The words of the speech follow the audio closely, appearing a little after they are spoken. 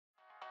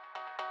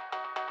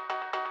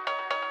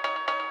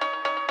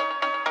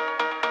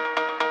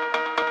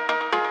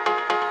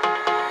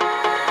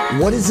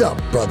What is up,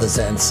 brothers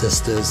and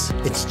sisters?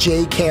 It's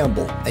Jay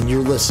Campbell, and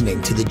you're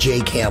listening to the Jay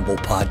Campbell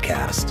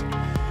Podcast.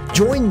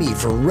 Join me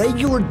for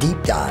regular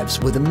deep dives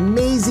with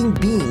amazing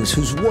beings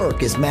whose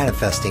work is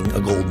manifesting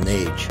a golden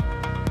age.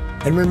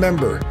 And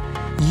remember,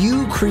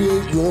 you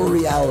create your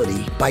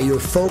reality by your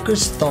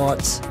focused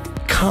thoughts,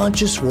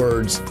 conscious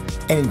words,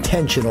 and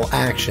intentional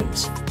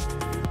actions.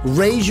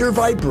 Raise your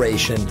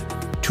vibration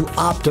to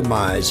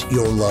optimize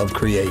your love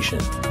creation.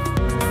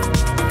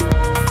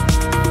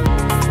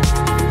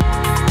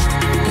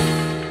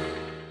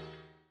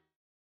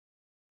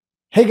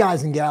 Hey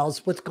guys and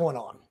gals, what's going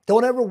on?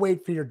 Don't ever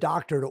wait for your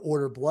doctor to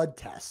order blood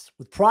tests.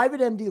 With Private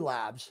MD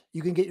Labs,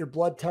 you can get your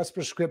blood test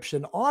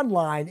prescription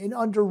online in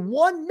under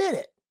 1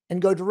 minute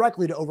and go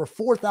directly to over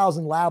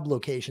 4,000 lab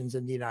locations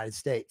in the United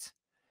States.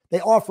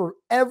 They offer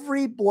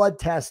every blood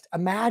test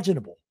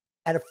imaginable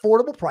at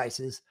affordable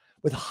prices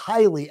with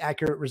highly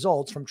accurate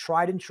results from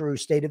tried and true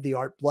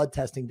state-of-the-art blood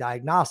testing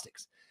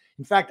diagnostics.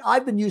 In fact,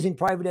 I've been using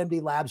Private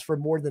MD Labs for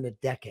more than a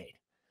decade.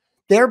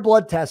 Their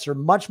blood tests are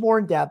much more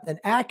in-depth and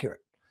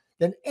accurate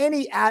than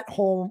any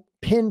at-home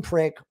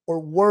pinprick or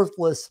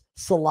worthless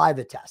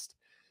saliva test.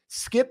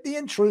 Skip the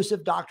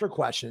intrusive doctor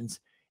questions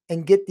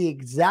and get the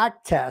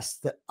exact tests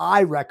that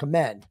I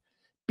recommend.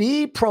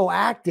 Be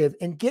proactive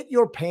and get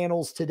your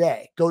panels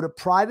today. Go to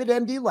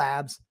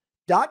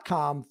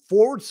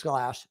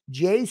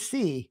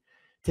privatemdlabs.com/JC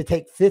to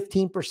take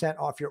 15%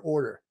 off your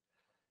order.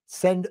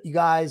 Send you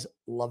guys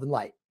love and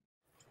light.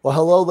 Well,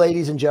 hello,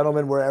 ladies and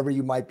gentlemen, wherever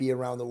you might be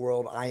around the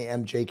world. I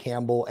am Jay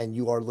Campbell, and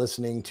you are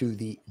listening to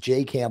the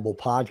Jay Campbell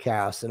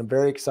Podcast. And I'm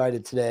very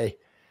excited today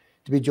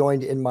to be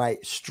joined in my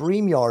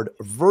StreamYard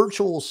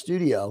virtual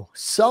studio,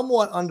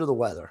 somewhat under the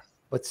weather,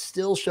 but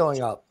still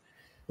showing up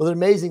with an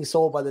amazing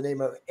soul by the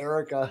name of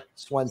Erica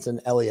Swenson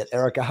Elliott.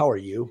 Erica, how are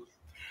you?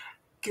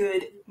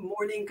 Good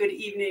morning, good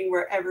evening,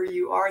 wherever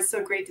you are.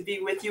 So great to be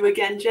with you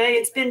again, Jay.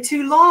 It's been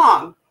too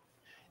long.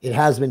 It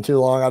has been too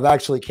long. I've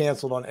actually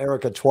canceled on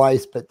Erica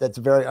twice, but that's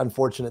a very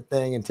unfortunate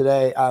thing. And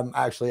today I'm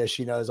actually, as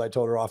she knows, I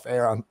told her off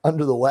air, I'm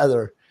under the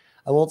weather.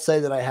 I won't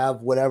say that I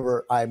have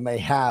whatever I may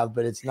have,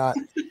 but it's not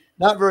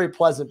very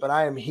pleasant. But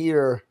I am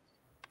here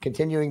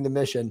continuing the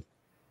mission.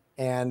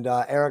 And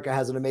Erica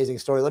has an amazing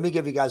story. Let me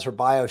give you guys her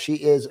bio. She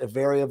is a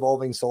very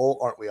evolving soul,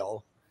 aren't we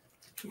all?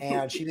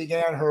 And she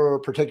began her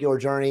particular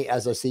journey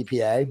as a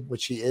CPA,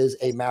 which she is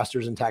a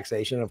master's in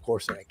taxation, of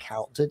course, an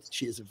accountant.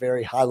 She is a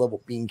very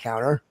high-level bean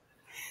counter.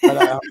 But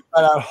at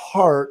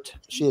heart,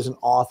 she is an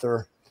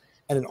author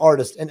and an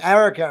artist. And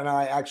Erica and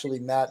I actually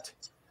met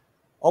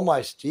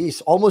almost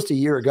a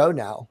year ago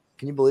now.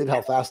 Can you believe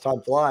how fast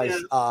time flies?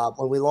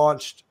 When we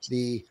launched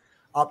the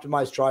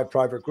Optimized Tribe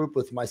private group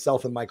with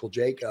myself and Michael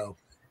Jaco.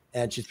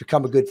 And she's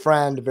become a good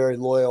friend, a very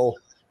loyal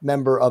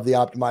member of the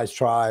Optimized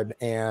Tribe.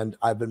 And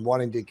I've been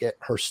wanting to get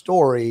her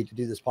story to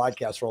do this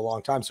podcast for a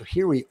long time. So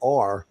here we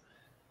are.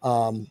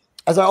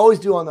 As I always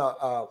do on the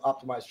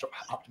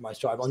Optimized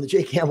Tribe, on the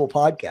Jay Campbell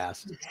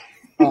Podcast,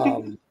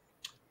 I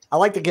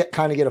like to get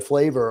a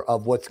flavor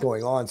of what's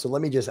going on. So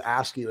let me just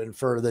ask you, and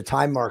for the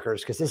time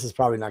markers, because this is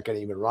probably not going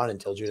to even run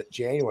until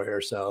January or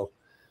so.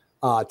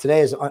 Today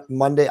is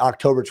Monday,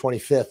 October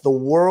 25th. The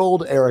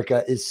world,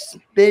 Erica, is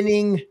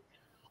spinning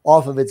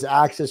off of its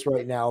axis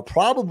right now,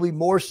 probably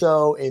more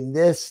so in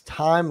this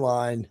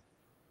timeline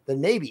than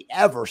maybe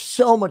ever.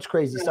 So much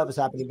crazy stuff is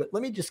happening. But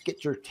let me just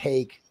get your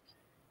take,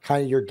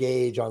 kind of your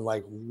gauge on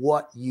like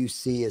what you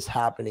see is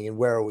happening and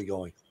where are we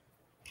going?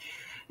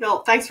 No,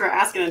 thanks for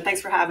asking, and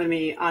thanks for having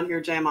me on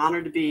here, Jay. I'm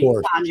honored to be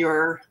on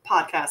your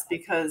podcast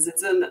because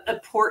it's an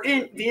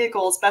important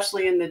vehicle,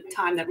 especially in the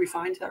time that we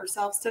find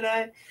ourselves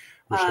today.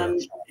 Sure.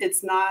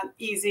 It's not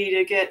easy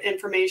to get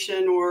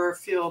information or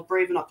feel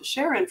brave enough to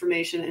share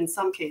information in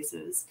some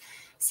cases.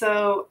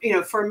 So,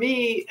 for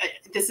me,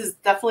 this is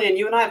definitely, and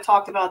you and I have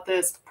talked about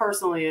this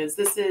personally,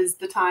 this is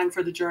the time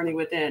for the journey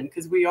within,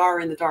 because we are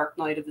in the dark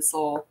night of the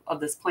soul of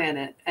this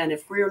planet. And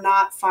if we're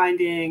not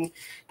finding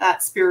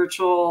that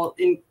spiritual,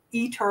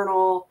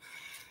 eternal,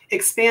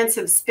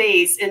 expansive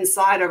space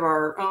inside of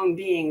our own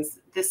beings,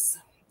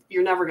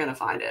 you're never going to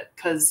find it,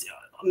 because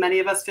many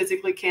of us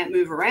physically can't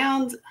move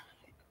around.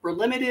 We're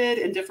limited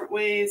in different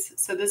ways.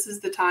 So this is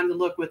the time to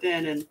look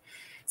within. And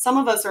some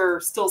of us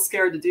are still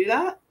scared to do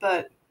that,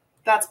 but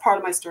that's part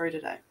of my story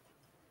today.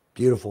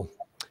 Beautiful.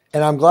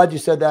 And I'm glad you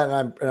said that.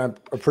 And I'm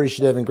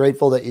appreciative and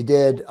grateful that you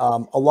did.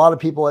 A lot of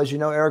people, as you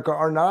know, Erica,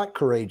 are not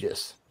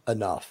courageous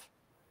enough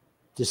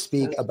to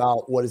speak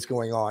about what is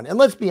going on. And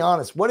let's be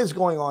honest, what is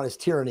going on is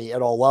tyranny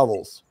at all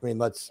levels. I mean,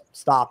 let's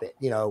stop it.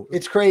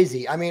 It's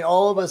crazy. I mean,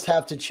 all of us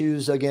have to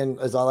choose, again,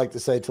 as I like to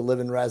say, to live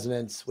in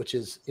resonance, which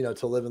is,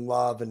 to live in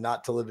love and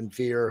not to live in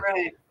fear,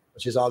 right,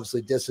 which is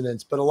obviously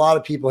dissonance. But a lot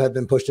of people have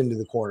been pushed into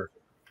the corner.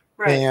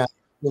 Right. And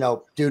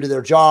due to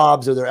their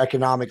jobs or their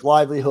economic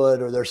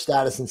livelihood or their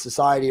status in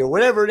society or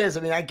whatever it is. I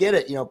mean, I get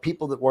it.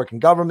 People that work in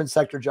government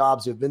sector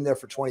jobs who've been there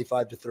for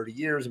 25 to 30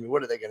 years. I mean,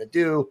 what are they going to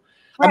do?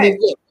 Right. I mean,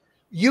 look,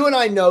 you and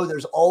I know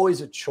there's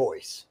always a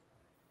choice.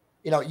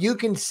 You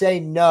can say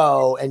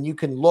no and you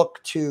can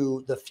look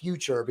to the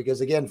future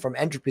because, again, from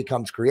entropy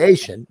comes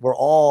creation. We're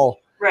all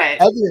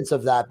evidence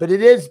of that. But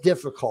it is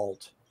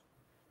difficult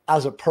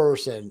as a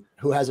person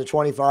who has a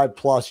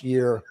 25+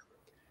 year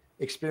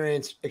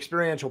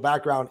experiential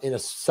background in a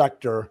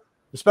sector,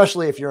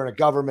 especially if you're in a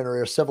government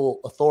or a civil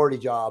authority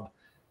job,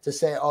 to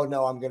say, oh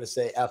no, I'm going to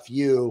say F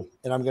you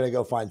and I'm going to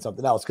go find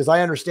something else. Because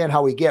I understand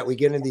how we get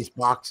in these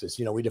boxes.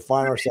 You know, we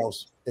define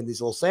ourselves in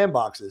these little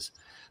sandboxes.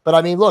 But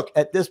I mean, look,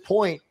 at this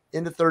point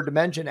in the third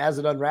dimension, as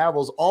it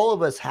unravels, all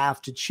of us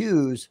have to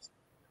choose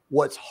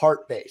what's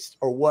heart-based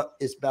or what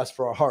is best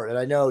for our heart. And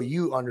I know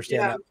you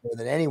understand that more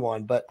than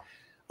anyone, but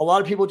a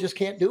lot of people just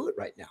can't do it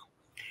right now.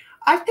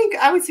 I think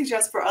I would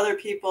suggest for other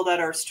people that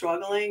are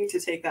struggling to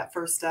take that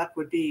first step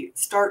would be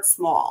start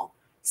small.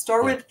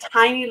 Start with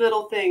tiny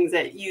little things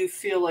that you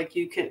feel like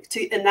you can,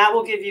 and that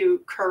will give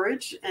you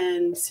courage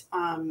and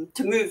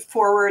to move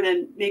forward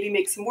and maybe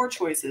make some more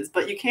choices.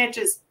 But you can't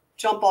just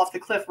jump off the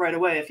cliff right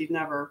away if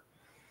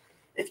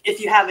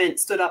if you haven't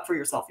stood up for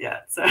yourself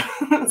yet.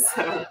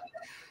 So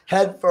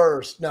head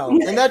first. No,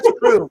 and that's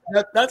true.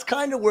 That's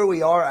kind of where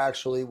we are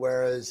actually.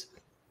 Whereas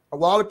a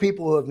lot of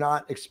people who have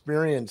not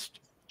experienced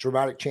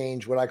dramatic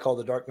change, what I call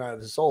the dark night of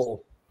the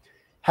soul,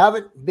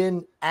 haven't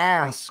been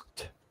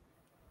asked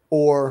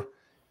or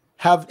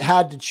have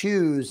had to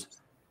choose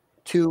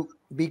to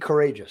be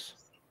courageous.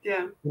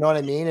 Yeah. You know what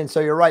I mean? And so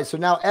you're right. So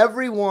now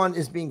everyone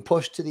is being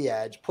pushed to the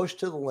edge, pushed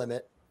to the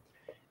limit.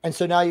 And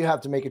so now you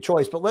have to make a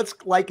choice. But let's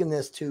liken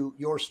this to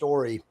your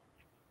story.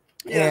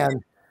 Yeah.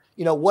 And,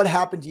 you know, what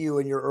happened to you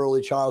in your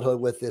early childhood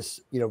with this,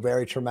 you know,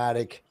 very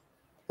traumatic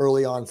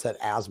early onset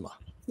asthma?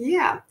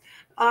 Yeah.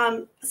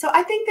 So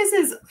I think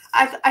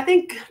I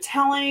think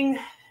telling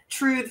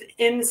truth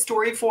in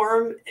story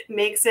form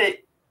makes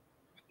it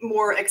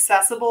more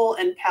accessible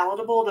and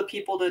palatable to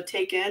people to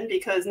take in,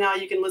 because now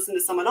you can listen to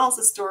someone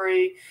else's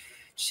story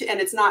and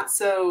it's not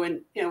so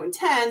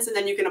intense, and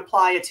then you can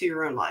apply it to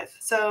your own life.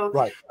 So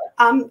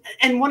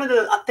and one of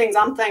the things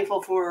I'm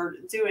thankful for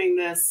doing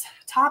this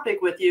topic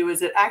with you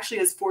is it actually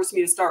has forced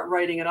me to start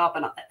writing it up.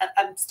 And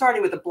I'm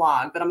starting with a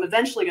blog, but I'm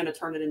eventually going to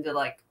turn it into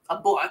like a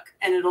book,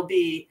 and it'll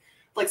be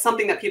like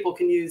something that people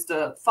can use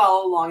to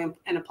follow along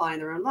and apply in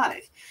their own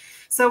life.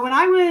 So when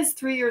I was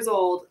 3 years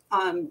old,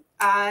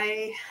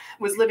 I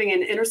was living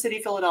in inner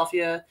city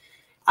Philadelphia.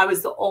 I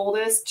was the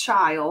oldest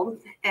child,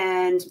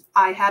 and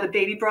I had a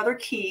baby brother,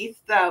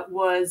 Keith, that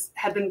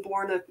had been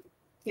born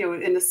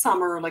in the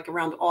summer, like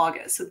around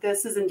August. So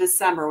this is in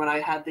December when I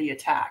had the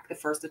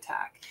first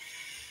attack.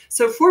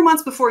 So 4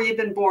 months before he had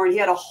been born, he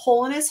had a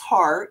hole in his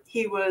heart.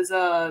 He was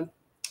a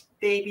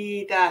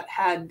baby that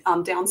had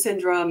Down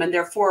syndrome, and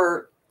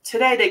therefore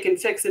today they can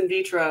fix in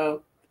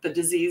vitro the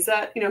disease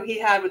that he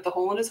had with the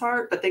hole in his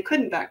heart, but they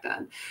couldn't back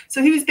then.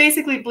 So he was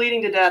basically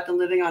bleeding to death and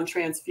living on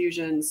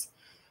transfusions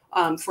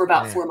for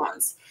about 4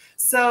 months.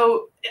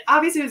 So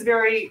obviously it was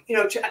very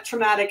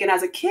traumatic. And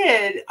as a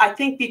kid, I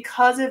think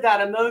because of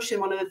that emotion,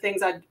 one of the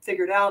things I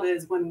figured out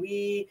is when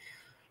we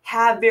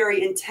have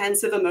very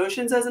intensive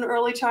emotions as an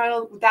early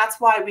child, that's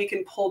why we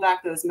can pull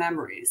back those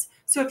memories.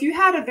 So if you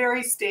had a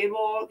very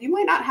stable, you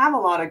might not have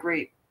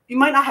you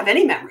might not have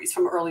any memories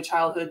from early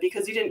childhood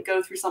because you didn't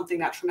go through something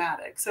that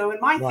traumatic. So in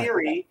my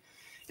theory,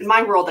 in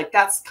my world, like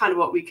that's kind of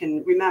what we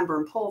can remember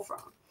and pull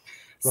from.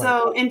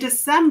 So in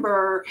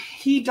December,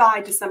 he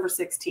died December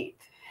 16th.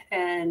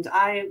 And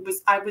I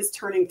was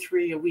turning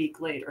 3 a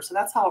week later. So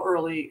that's how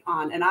early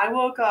on. And I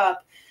woke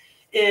up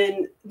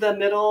in the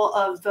middle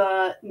of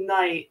the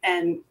night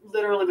and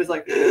literally was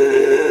like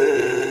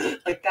that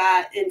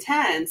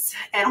intense.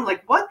 And I'm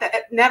like, what?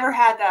 Never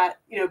had that,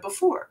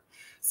 before.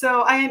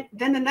 So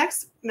then the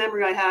next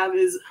memory I have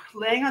is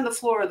laying on the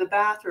floor of the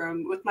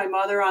bathroom with my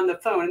mother on the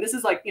phone. And this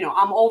is like,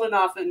 I'm old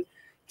enough, and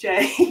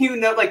Jay,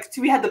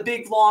 we had the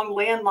big long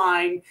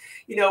landline,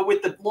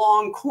 with the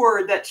long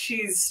cord that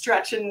she's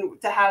stretching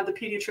to have the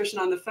pediatrician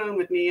on the phone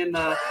with me in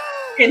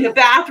the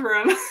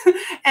bathroom.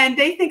 And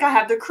they think I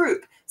have the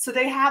croup. So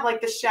they have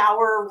like the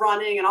shower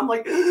running, and I'm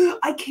like,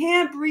 I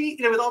can't breathe,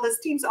 with all this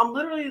steam. So I'm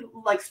literally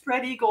like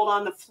spread eagled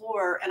on the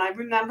floor. And I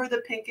remember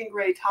the pink and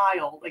gray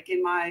tile, like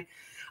in my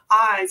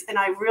eyes. And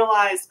I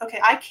realized, okay,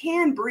 I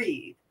can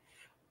breathe.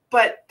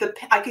 But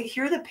I could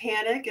hear the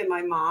panic in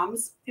my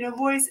mom's,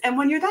 voice. And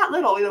when you're that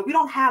little, we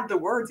don't have the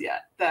words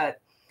yet that,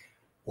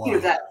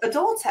 that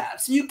adults have.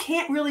 So you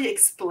can't really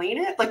explain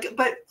it. But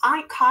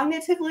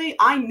cognitively,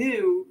 I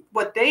knew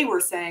what they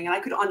were saying, and I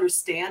could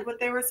understand what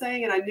they were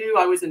saying, and I knew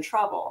I was in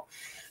trouble.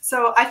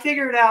 So I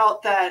figured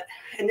out that,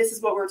 and this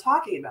is what we're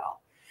talking about,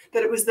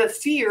 that it was the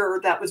fear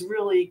that was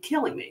really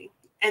killing me.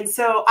 And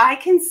so I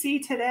can see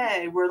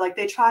today where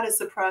they try to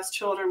suppress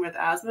children with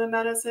asthma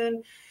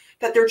medicine,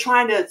 that they're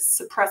trying to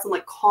suppress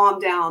and calm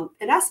down,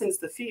 in essence,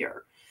 the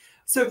fear.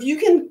 So if you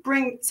can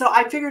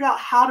I figured out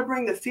how to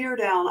bring the fear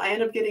down. I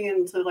end up getting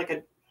into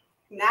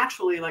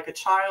naturally a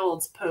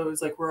child's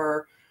pose,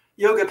 where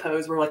yoga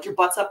pose, where your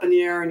butt's up in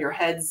the air and your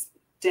head's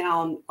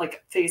down,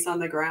 face on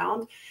the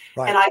ground.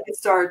 Right. And I could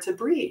start to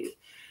breathe.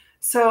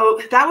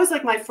 So that was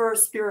my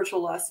first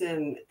spiritual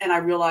lesson. And I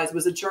realized it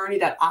was a journey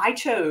that I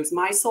chose,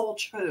 my soul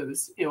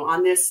chose,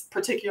 on this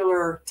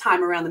particular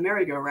time around the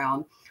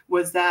merry-go-round,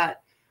 was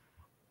that,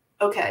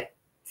 okay,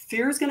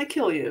 fear is going to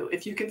kill you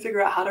if you can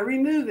figure out how to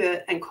remove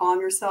it and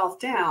calm yourself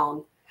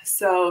down.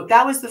 So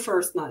that was the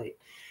first night.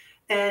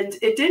 And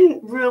it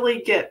didn't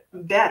really get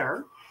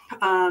better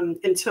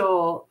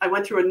until I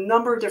went through a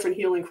number of different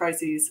healing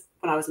crises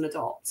when I was an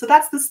adult. So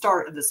that's the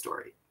start of the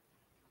story.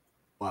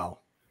 Wow.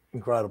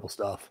 Incredible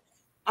stuff.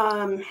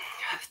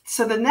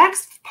 So the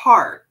next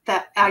part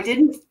that I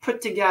didn't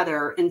put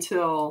together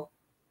until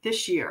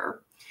this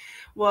year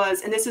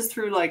was, and this is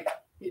through like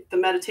the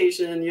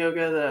meditation,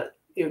 yoga,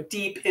 the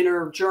deep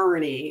inner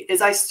journey,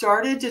 is I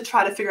started to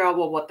try to figure out,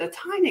 well, what the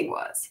timing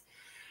was.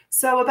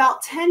 So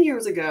about 10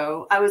 years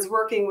ago, I was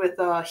working with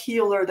a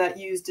healer that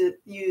used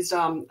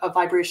a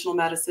vibrational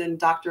medicine,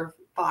 Dr.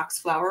 Bach's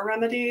flower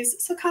remedies.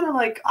 So kind of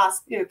like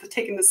us,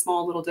 taking the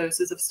small little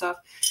doses of stuff.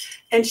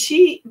 And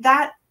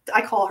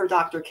I call her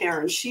Dr.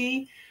 Karen.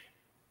 She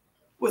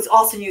was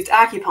also used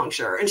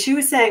acupuncture. And she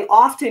was saying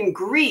often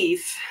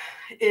grief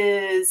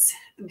is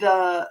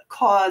the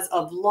cause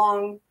of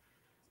lung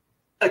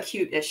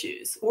acute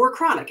issues or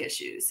chronic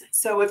issues.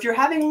 So if you're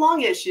having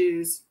lung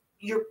issues,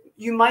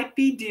 you might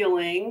be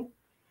dealing,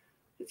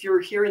 if you're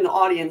here in the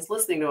audience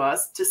listening to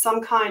us, to some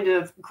kind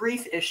of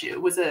grief issue.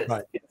 Was it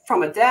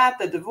from a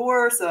death, a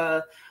divorce,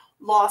 a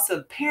loss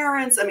of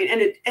parents? I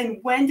mean, and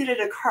when did it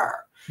occur?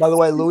 By the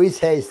way, 𝙗𝙤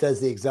𝙄𝙨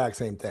says the exact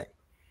same thing.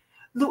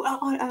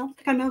 I don't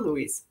think I know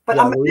Louise, but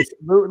yeah, 𝙗𝙤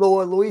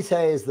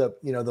𝙄𝙨 is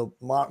the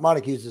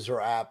Monica uses her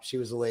app. She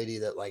was a lady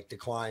that like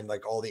declined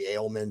like all the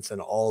ailments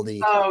and all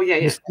the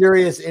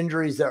mysterious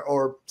injuries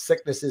or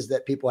sicknesses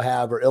that people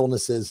have or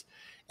illnesses,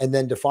 and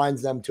then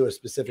defines them to a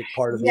specific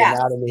part of the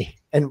anatomy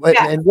and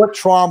what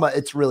trauma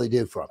it's really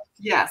due from.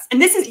 Yes.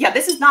 And this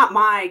is not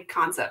my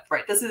concept,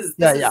 right? This is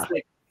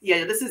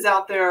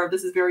out there.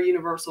 This is very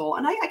universal.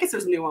 And I guess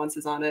there's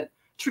nuances on it.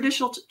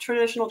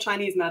 Traditional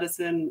Chinese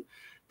medicine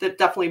that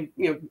definitely,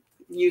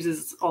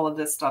 uses all of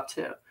this stuff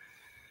too.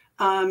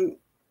 And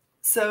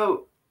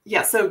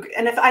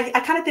if I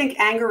kind of think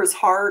anger is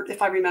heart,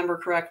 if I remember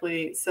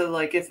correctly. So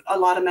like if a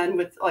lot of men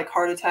with like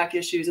heart attack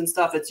issues and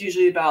stuff, it's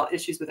usually about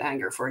issues with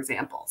anger, for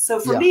example. So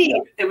for me,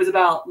 it was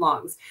about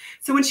lungs.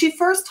 So when she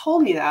first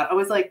told me that, I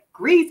was like,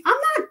 grief, I'm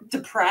not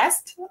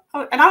depressed.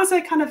 And I was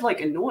like kind of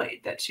like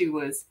annoyed that she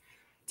was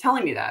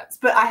telling me that.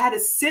 But I had to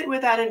sit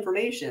with that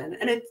information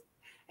and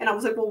I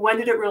was like, well, when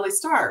did it really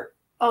start?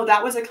 Oh,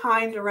 that was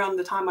around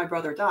the time my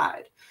brother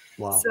died.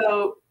 Wow.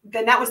 So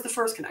then that was the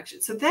first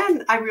connection. So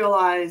then I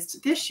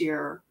realized this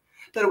year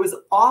that it was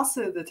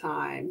also the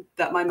time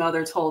that my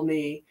mother told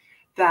me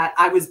that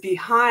I was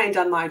behind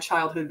on my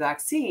childhood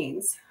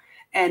vaccines,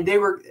 and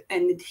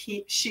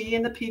she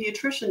and the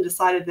pediatrician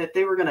decided that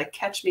they were going to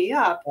catch me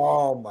up.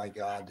 Oh my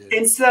God, dude.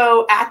 And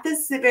so at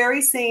this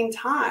very same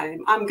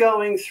time, I'm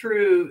going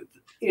through,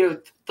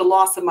 the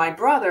loss of my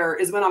brother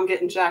is when I'm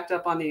getting jacked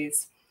up on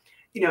these,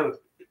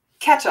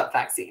 catch-up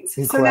vaccines.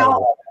 Incredible. So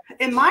now,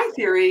 in my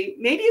theory,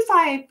 maybe if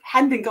I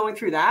hadn't been going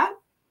through that,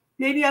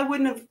 maybe it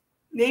wouldn't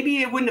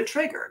have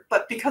triggered.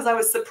 But because I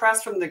was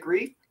suppressed from the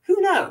grief,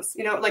 who knows?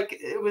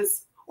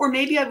 Or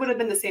maybe I would have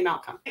been the same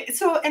outcome.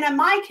 So, and in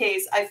my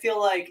case, I feel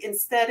like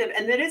instead of,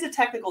 and it is a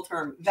technical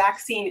term,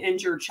 vaccine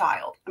injured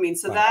child. I mean,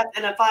 so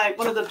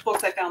one of the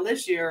books I found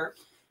this year,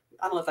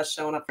 I don't know if that's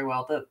showing up very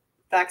well, the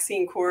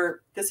Vaccine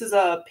Court, this is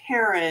a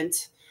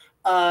parent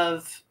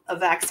of a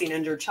vaccine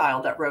injured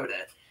child that wrote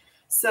it.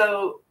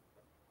 So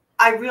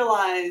I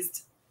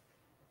realized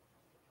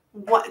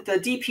what the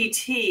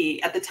DPT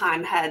at the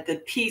time had, the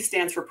P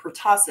stands for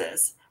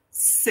pertussis,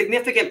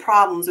 significant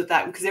problems with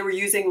that because they were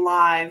using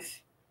live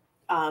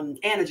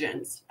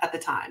antigens at the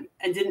time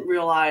and didn't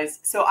realize.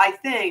 So I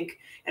think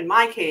in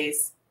my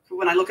case,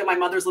 when I look at my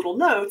mother's little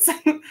notes,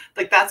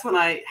 like that's when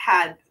I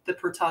had the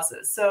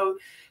pertussis. So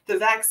the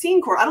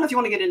Vaccine Court, I don't know if you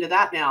want to get into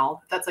that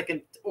now. That's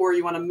like or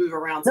you want to move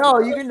around. No,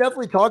 you can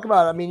definitely talk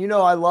about it. I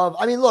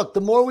mean, look,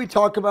 the more we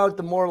talk about it,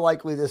 the more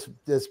likely this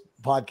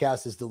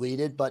podcast is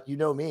deleted, but you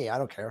know me, I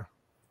don't care.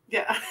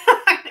 Yeah.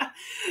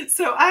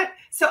 So I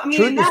mean,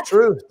 truth is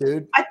truth,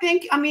 dude. I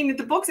think,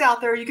 the book's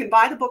out there. You can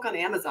buy the book on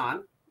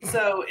Amazon.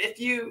 So if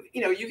you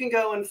can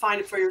go and find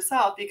it for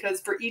yourself,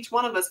 because for each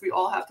one of us, we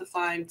all have to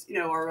find,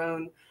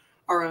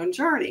 our own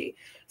journey.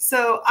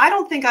 So I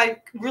don't think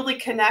I really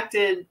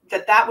connected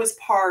that was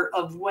part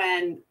of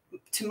when,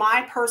 to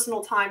my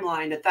personal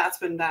timeline,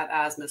 that's when that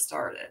asthma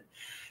started.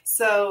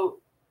 So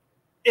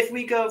if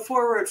we go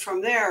forward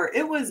from there,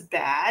 it was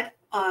bad.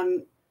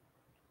 And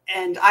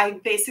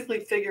I basically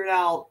figured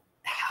out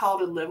how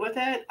to live with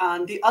it.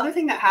 The other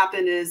thing that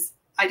happened is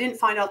I didn't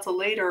find out till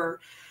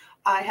later,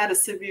 I had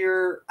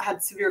severe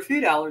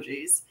food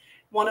allergies.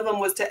 One of them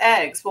was to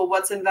eggs. Well,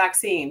 what's in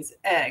vaccines?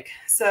 Egg.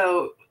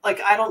 So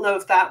I don't know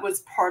if that was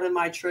part of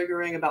my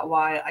triggering about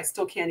why I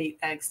still can't eat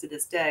eggs to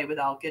this day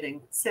without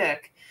getting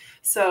sick.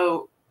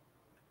 So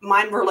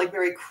mine were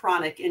very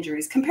chronic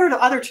injuries compared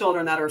to other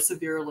children that are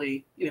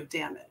severely,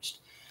 damaged.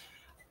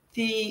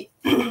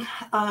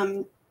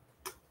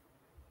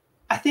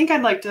 I think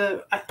I'd like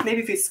to,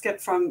 maybe if we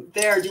skip from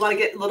there, do you want to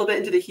get a little bit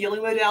into the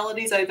healing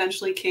modalities I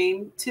eventually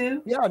came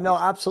to? Yeah, no,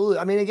 absolutely.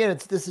 I mean, again,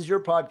 this is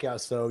your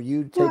podcast, so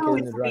you take it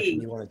in the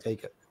direction you want to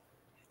take it.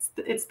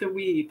 it's the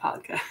we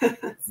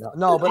podcast.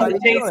 No, but I mean,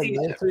 you know what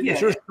I mean?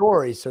 It's your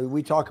story, so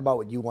we talk about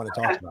what you want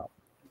to talk about.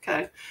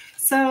 Okay,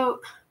 so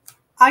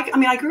I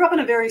mean, I grew up in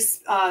a very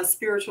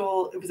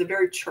spiritual. It was a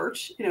very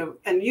church, you know,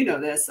 and you know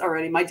this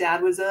already. My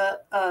dad was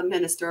a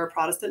minister, a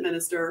Protestant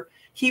minister.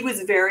 He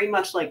was very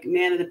much like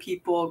man of the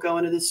people,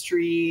 going to the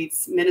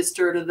streets,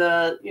 minister to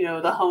the, you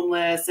know, the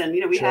homeless. And,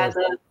 you know, we had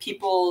the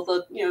people,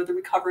 the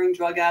recovering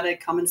drug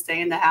addict come and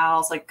stay in the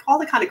house, like all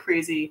the kind of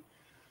crazy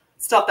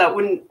stuff that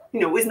wouldn't, you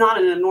know, was not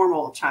in a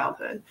normal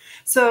childhood.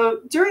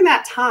 So during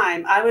that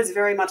time, I was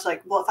very much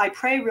like, well, if I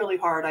pray really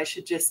hard, I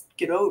should just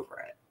get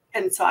over it.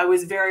 And so I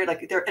was very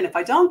like there. And if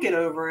I don't get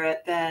over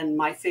it, then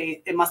my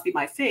faith, it must be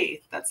my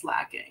faith that's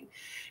lacking.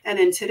 And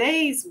in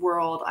today's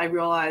world, I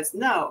realized,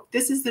 no,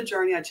 this is the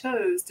journey I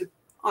chose to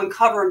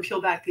uncover and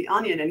peel back the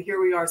onion. And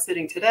here we are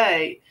sitting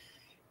today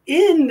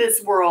in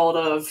this world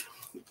of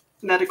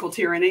medical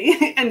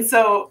tyranny. And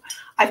so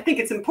I think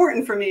it's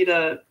important for me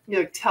to, you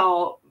know,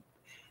 tell,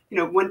 you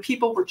know, when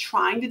people were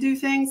trying to do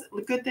things,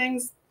 good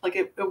things, like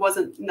it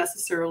wasn't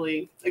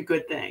necessarily a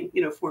good thing,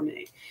 you know, for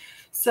me.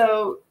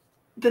 So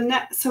then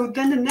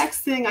the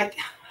next thing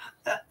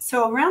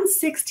so around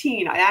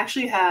 16, I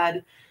actually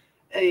had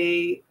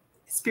a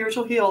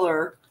spiritual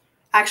healer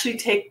actually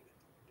take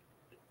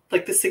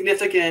like the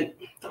significant,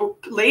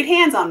 laid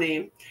hands on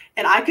me,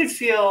 and I could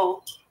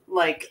feel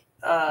like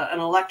an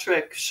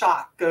electric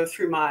shock go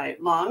through my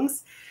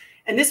lungs.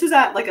 And this was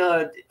at like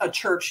a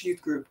church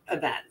youth group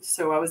event.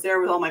 So I was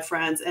there with all my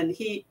friends, and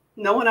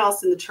no one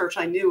else in the church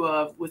I knew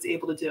of was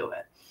able to do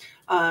it,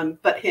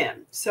 but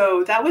him.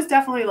 So that was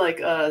definitely like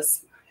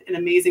an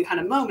amazing kind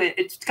of moment.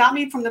 It got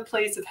me from the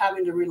place of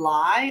having to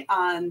rely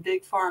on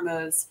big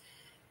pharma's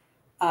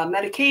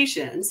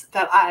medications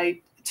that I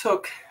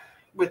took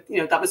with, you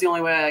know, that was the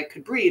only way I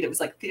could breathe. It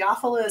was like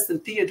Theophilus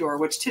and Theodore,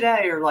 which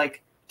today are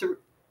like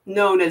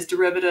known as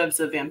derivatives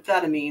of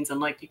amphetamines. And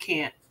like, you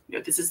can't, you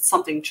know, this is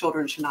something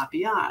children should not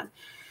be on.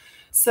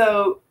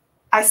 So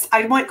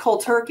I went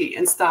cold turkey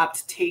and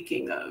stopped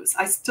taking those.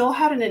 I still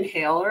had an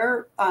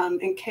inhaler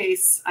in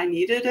case I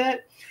needed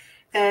it.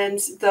 And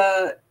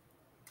the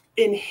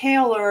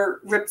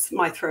inhaler ripped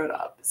my throat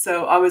up.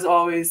 So I was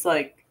always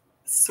like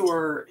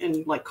sore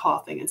and like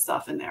coughing and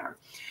stuff in there.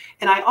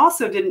 And I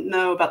also didn't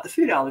know about the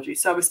food allergy.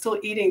 So I was still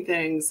eating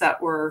things that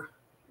were,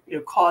 you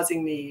know,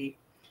 causing me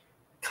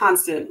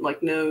constant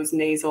like nose,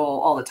 nasal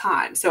all the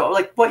time. So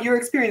like what you're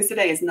experiencing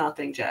today is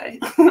nothing, Jay.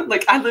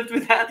 Like I lived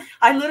with that.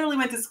 I literally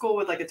went to school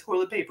with like a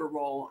toilet paper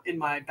roll in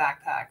my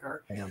backpack,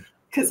 or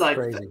because like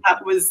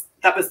that was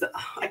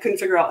I couldn't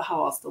figure out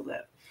how else to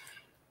live.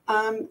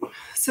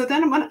 So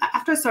then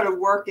after I started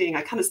working,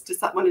 I kind of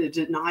just went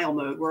into denial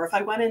mode, where if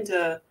I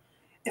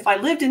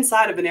lived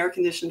inside of an air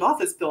conditioned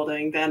office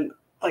building, then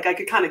like I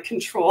could kind of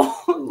control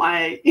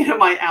my, you know,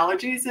 my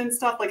allergies and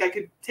stuff. Like I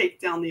could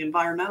take down the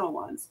environmental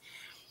ones.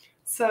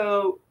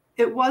 So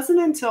it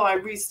wasn't until I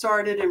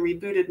restarted and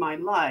rebooted my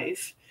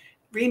life,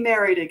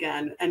 remarried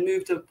again, and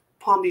moved to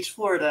Palm Beach,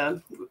 Florida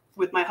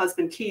with my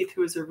husband, Keith,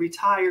 who was a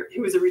retired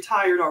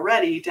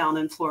already down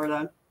in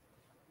Florida.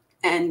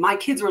 And my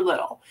kids were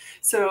little.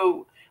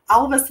 So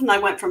all of a sudden I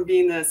went from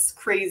being this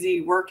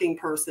crazy working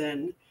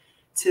person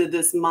to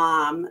this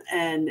mom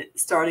and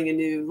starting a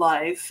new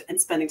life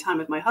and spending time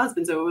with my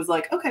husband. So it was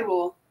like, okay,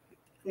 well,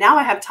 now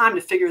I have time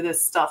to figure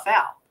this stuff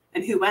out.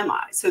 And who am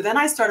I? So then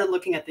I started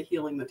looking at the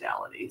healing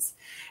modalities.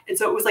 And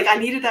so it was like, I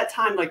needed that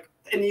time, like,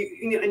 and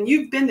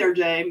you've been there,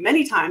 Jay,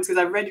 many times,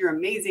 because I've read your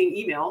amazing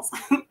emails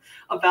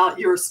about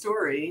your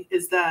story,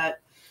 is that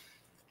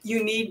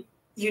you need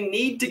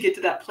to get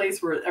to that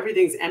place where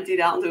everything's emptied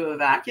out into a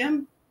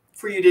vacuum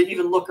for you to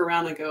even look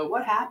around and go,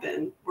 what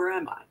happened? Where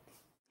am I?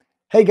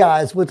 Hey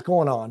guys, what's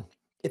going on?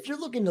 If you're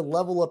looking to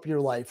level up your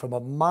life from a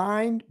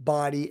mind,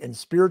 body, and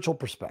spiritual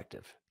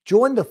perspective,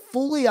 join the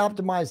Fully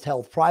Optimized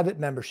Health private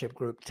membership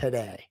group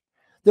today.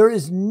 There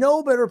is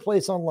no better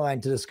place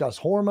online to discuss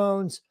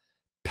hormones,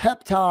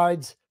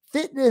 peptides,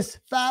 fitness,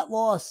 fat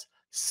loss,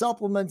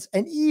 supplements,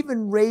 and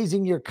even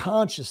raising your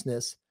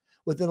consciousness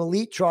with an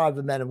elite tribe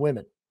of men and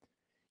women.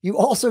 You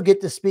also get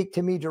to speak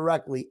to me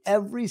directly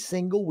every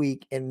single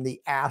week in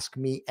the Ask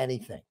Me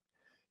Anything.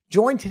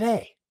 Join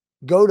today.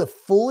 Go to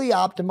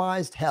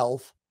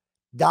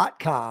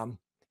fullyoptimizedhealth.com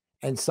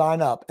and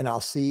sign up, and I'll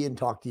see you and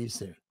talk to you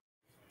soon.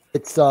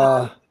 It's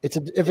a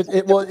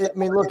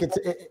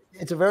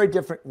very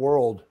different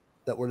world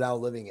that we're now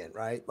living in,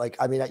 right? Like,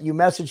 I mean, you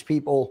message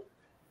people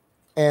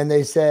and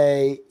they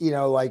say, you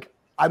know, like,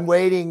 I'm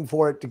waiting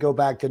for it to go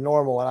back to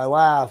normal. And I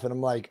laugh and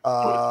I'm like,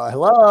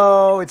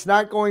 hello, it's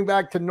not going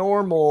back to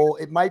normal.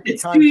 It might be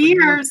time. 2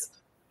 years.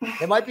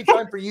 It might be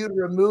time for you to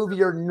remove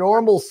your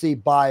normalcy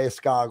bias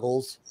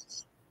goggles.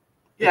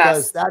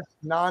 Because that's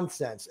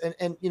nonsense.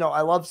 And, you know,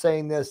 I love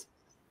saying this.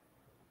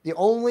 The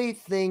only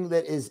thing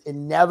that is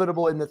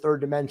inevitable in the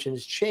third dimension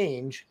is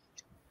change.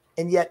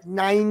 And yet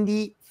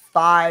 95%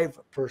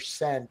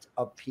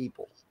 of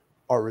people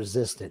are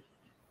resistant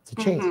to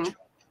change. Mm-hmm.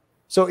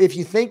 So if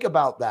you think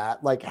about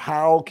that, like,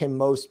 how can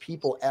most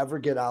people ever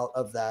get out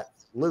of that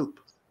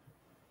loop?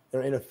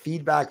 They're in a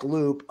feedback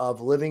loop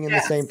of living in the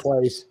same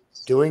place,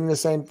 doing the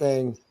same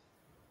thing,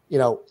 you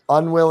know,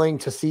 unwilling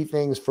to see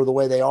things for the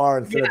way they are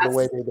instead of the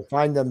way they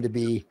define them to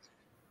be.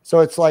 So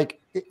it's like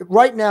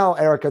right now,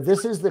 Erica,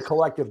 this is the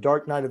collective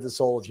dark night of the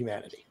soul of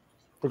humanity.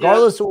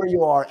 Regardless of where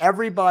you are,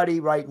 everybody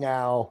right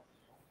now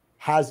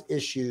has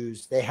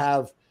issues. They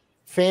have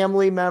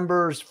family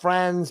members,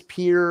 friends,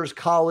 peers,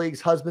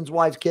 colleagues, husbands,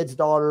 wives, kids,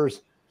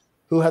 daughters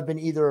who have been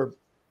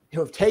who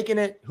have taken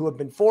it, who have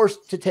been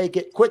forced to take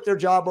it, quit their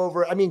job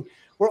over. I mean,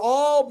 we're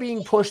all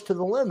being pushed to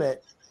the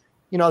limit.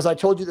 You know, as I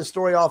told you the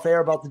story off air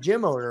about the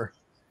gym owner.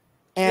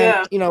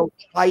 And, you know,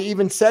 I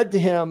even said to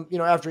him, you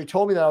know, after he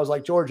told me that, I was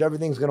like, George,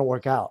 everything's going to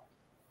work out.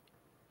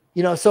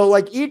 You know, so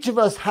like each of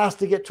us has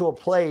to get to a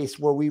place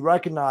where we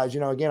recognize, you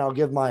know, again, I'll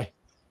give my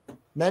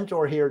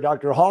mentor here,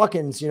 Dr.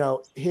 Hawkins, you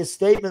know, his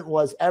statement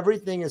was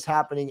everything is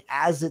happening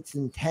as it's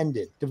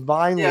intended,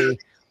 divinely,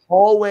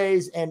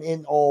 always and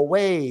in all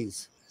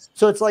ways.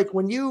 So it's like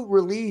when you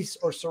release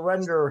or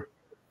surrender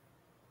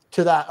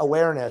to that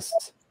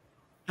awareness,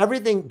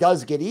 everything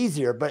does get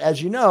easier. But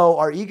as you know,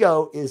 our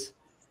ego is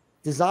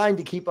designed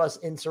to keep us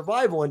in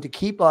survival and to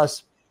keep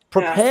us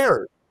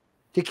prepared,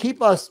 to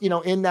keep us, you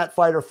know, in that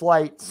fight or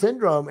flight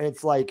syndrome. And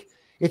it's like,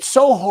 it's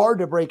so hard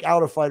to break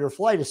out of fight or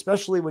flight,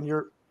 especially when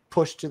you're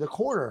pushed to the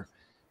corner.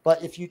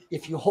 But if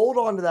you hold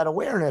on to that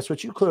awareness,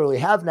 which you clearly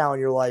have now in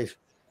your life,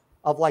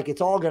 of like, it's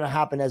all going to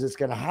happen as it's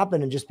going to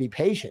happen, and just be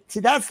patient.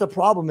 See, that's the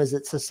problem, is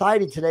that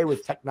society today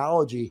with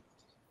technology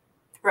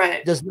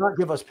does not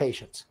give us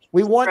patience.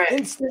 We want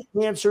instant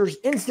answers,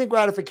 instant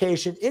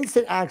gratification,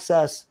 instant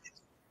access.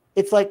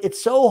 It's like,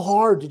 it's so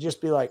hard to just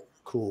be like,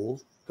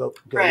 cool, go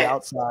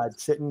outside,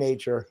 sit in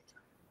nature,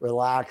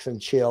 relax and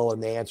chill,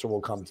 and the answer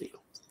will come to you.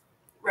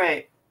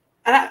 Right.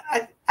 And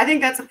I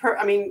think that's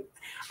I mean,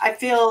 I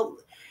feel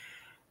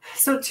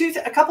so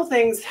a couple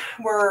things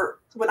were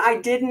when I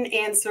didn't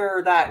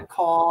answer that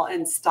call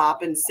and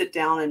stop and sit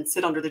down and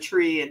sit under the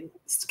tree and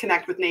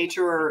connect with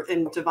nature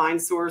and divine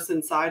source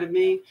inside of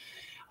me.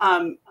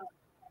 And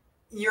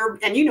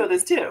you know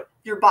this too,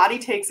 your body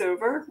takes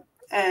over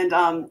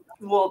and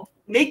will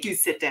make you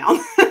sit down.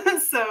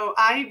 So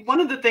one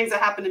of the things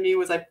that happened to me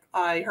was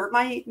I hurt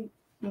my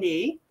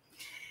knee.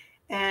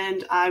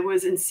 And I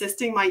was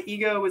insisting, my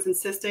ego was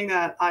insisting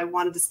that I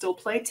wanted to still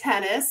play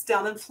tennis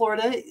down in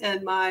Florida.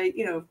 And my,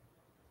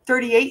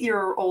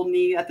 38-year-old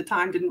knee at the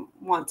time didn't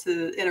want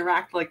to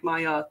interact like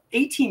my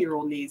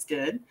 18-year-old knees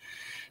did.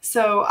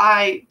 So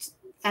I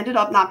ended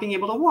up not being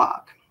able to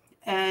walk.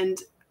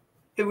 And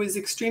it was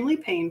extremely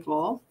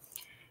painful.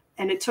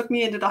 And it took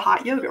me into the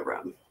hot yoga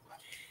room.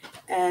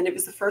 And it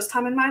was the first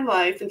time in my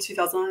life in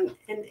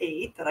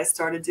 2008 that I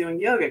started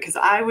doing yoga, because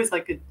I was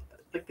like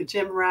the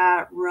gym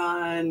rat,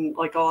 run,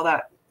 like all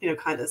that,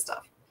 kind of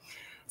stuff.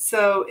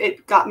 So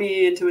it got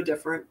me into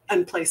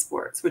and play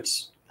sports,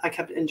 which I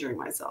kept injuring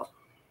myself.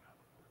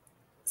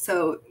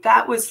 So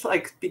that was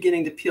like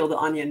beginning to peel the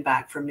onion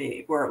back for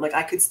me, where like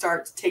I could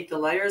start to take the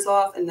layers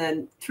off. And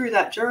then through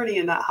that journey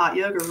in that hot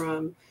yoga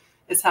room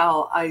is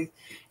how I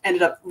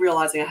ended up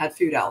realizing I had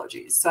food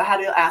allergies. So I had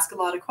to ask a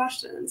lot of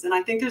questions. And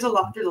I think there's a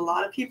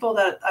lot of people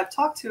that I've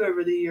talked to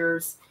over the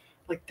years,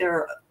 like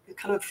they're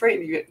kind of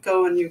afraid. You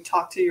go and you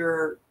talk to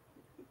your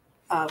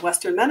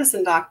Western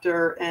medicine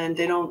doctor, and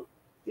they don't,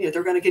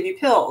 they're going to give you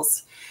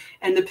pills,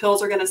 and the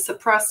pills are going to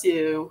suppress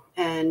you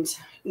and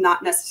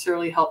not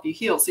necessarily help you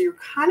heal. So you're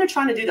kind of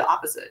trying to do the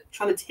opposite,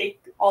 trying to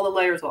take all the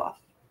layers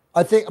off.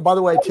 I think, by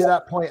the way, to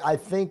that point, I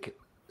think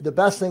the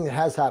best thing that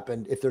has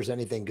happened, if there's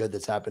anything good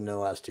that's happened in the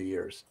last 2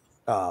 years,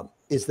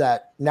 is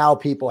that now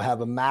people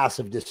have a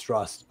massive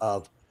distrust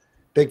of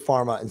big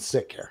pharma and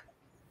sick care.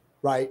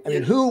 Right. I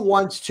mean,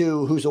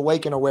 who's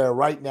awake and aware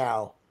right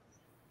now,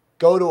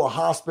 go to a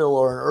hospital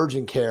or an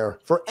urgent care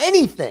for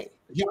anything?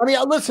 I mean,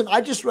 listen, I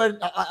just read,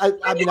 I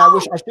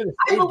wish I should have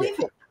saved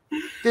it.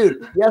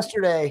 Dude,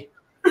 yesterday,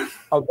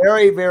 a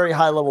very, very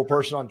high level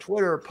person on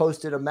Twitter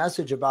posted a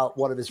message about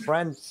one of his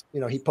friends.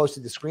 He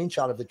posted the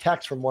screenshot of the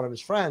text from one of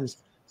his friends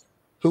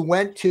who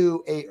went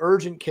to a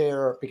urgent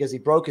care because he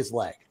broke his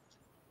leg.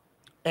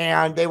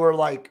 And they were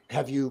like,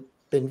 have you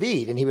been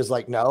V'd? And he was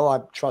like, no,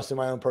 I'm trusting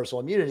my own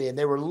personal immunity. And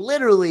they were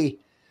literally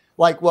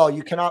like, well,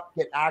 you cannot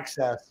get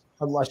access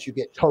unless you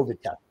get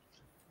COVID tested.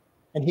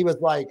 And he was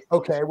like,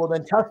 okay, well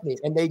then test me.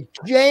 And they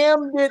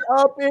jammed it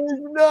up his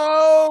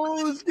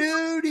nose,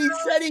 dude. He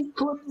said he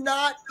could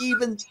not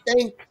even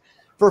think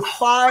for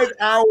 5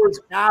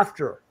 hours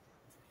after,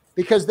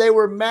 because they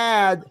were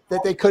mad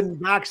that they couldn't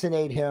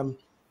vaccinate him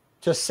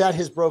to set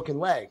his broken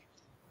leg.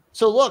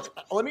 So look,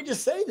 let me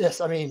just say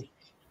this. I mean,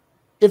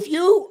 if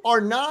you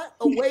are not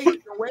awake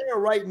and aware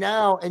right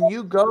now and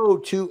you go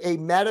to a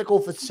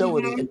medical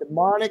facility, a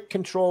demonic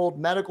controlled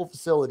medical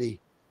facility,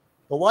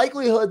 the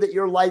likelihood that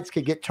your lights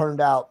could get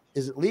turned out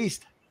is at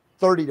least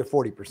 30 to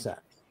 40%.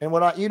 And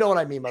you know what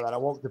I mean by that. I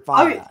won't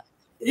define that.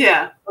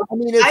 Yeah. I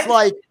mean,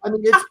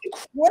 it's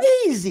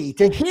crazy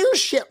to hear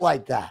shit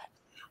like that.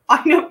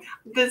 I know,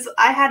 because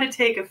I had to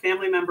take a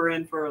family member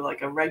in for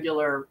like a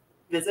regular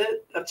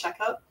visit, a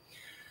checkup.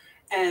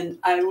 And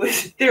I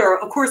was there,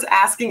 of course,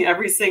 asking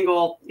every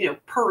single,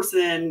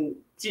 person,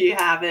 do you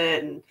have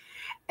it?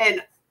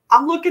 And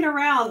I'm looking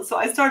around. So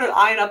I started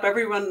eyeing up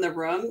everyone in the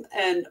room,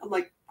 and I'm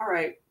like, all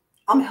right,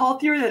 I'm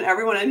healthier than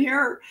everyone in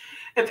here.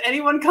 If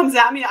anyone comes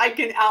at me, I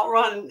can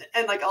outrun,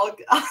 and like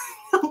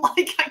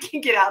like I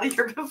can get out of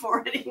here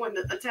before anyone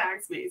that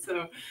attacks me.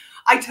 So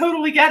I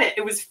totally get it.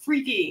 It was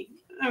freaky.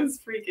 It was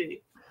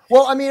freaky.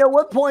 Well, I mean, at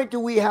what point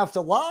do we have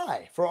to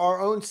lie for our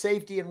own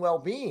safety and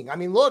well-being? I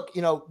mean, look,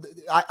 you know,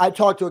 I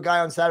talked to a guy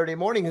on Saturday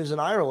morning who's in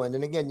Ireland.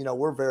 And again, you know,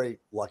 we're very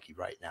lucky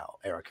right now,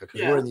 Erica, because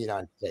we're in the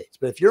United States.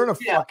 But if you're in a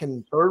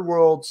fucking third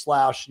world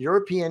 /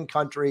 European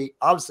country,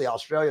 obviously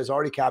Australia's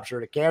already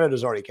captured it.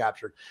 Canada's already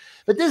captured.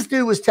 But this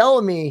dude was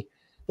telling me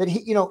that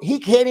he, you know, he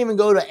can't even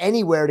go to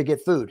anywhere to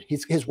get food.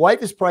 His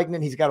wife is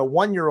pregnant. He's got a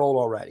 1-year-old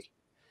already.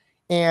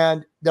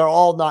 And they're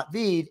all not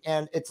vegan.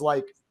 And it's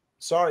like,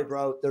 sorry,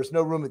 bro, there's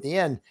no room at the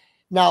end.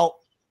 Now,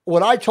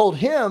 what I told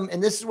him,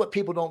 and this is what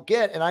people don't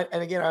get,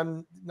 and again,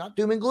 I'm not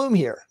doom and gloom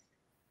here,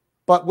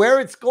 but where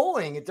it's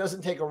going, it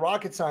doesn't take a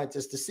rocket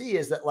scientist to see,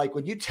 is that like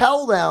when you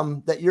tell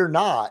them that you're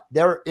not,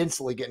 they're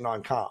instantly getting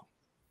on calm.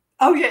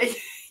 Oh, yeah.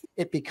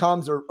 It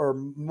becomes or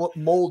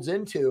molds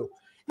into,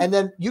 and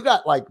then you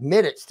got like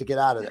minutes to get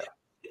out of there.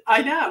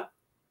 I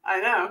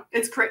know.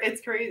 It's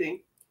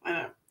crazy. I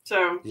know.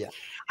 So yeah,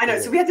 I know.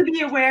 So we have to be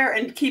aware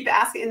and keep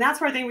asking. And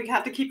that's where I think we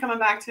have to keep coming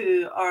back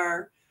to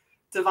our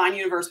divine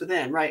universe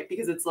within, right?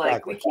 Because it's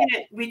like,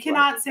 we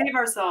cannot save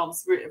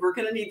ourselves. We're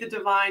going to need the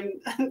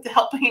divine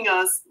helping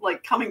us,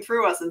 like coming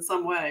through us in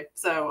some way.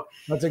 So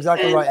that's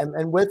exactly right.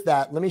 And with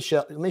that, let me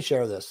share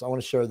this. I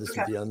want to share this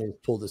with you. Let me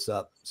pull this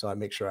up so I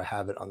make sure I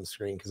have it on the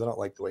screen, because I don't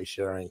like the way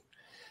sharing.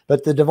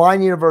 But the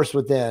divine universe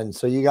within.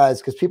 So you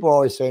guys, because people are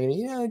always saying to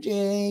me, you know,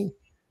 Jay,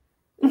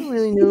 I don't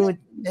really know what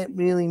that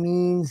really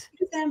means.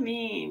 What does that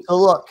mean? So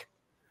look,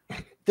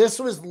 this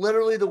was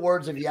literally the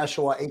words of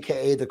Yeshua,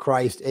 aka the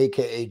Christ,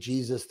 aka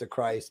Jesus the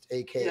Christ,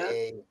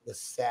 aka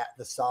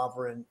the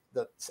sovereign,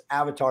 the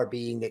avatar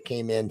being that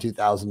came in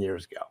 2,000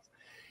 years ago.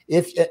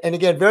 And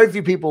again, very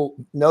few people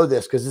know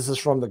this because this is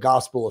from the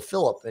Gospel of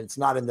Philip, and it's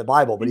not in the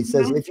Bible. But he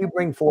says, if you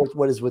bring forth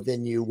what is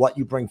within you, what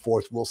you bring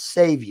forth will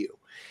save you.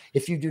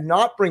 If you do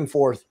not bring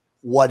forth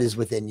what is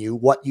within you,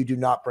 what you do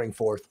not bring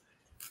forth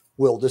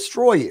will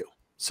destroy you.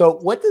 So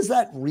what does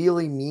that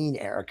really mean,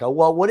 Erica?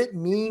 Well, what it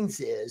means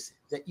is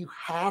that you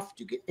have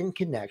to get in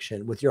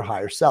connection with your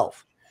higher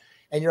self.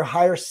 And your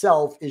higher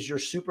self is your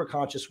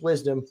superconscious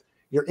wisdom,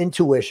 your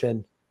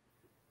intuition,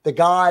 the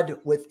God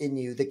within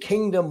you, the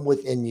kingdom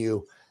within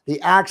you, the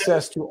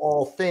access to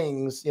all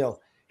things. You know,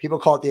 people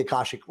call it the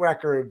Akashic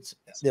records,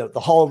 you know, the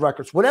Hall of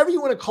Records, whatever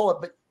you want to call it.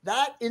 But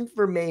that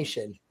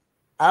information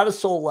at a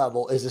soul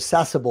level is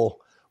accessible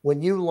when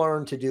you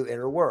learn to do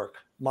inner work.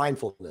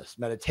 Mindfulness,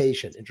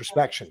 meditation,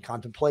 introspection,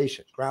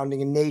 contemplation, grounding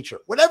in nature,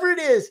 whatever it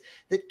is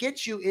that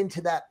gets you into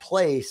that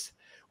place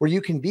where you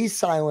can be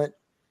silent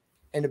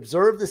and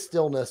observe the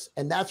stillness.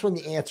 And that's when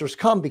the answers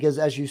come, because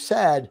as you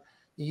said,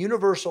 the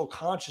universal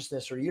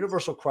consciousness or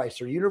universal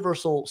Christ or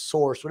universal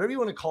source, whatever you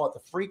want to call it,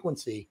 the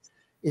frequency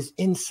is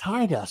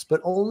inside us,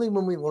 but only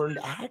when we learn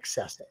to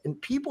access it. And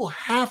people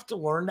have to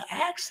learn to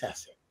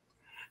access it.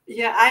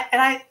 Yeah.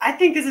 I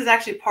think this is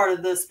actually part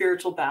of the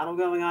spiritual battle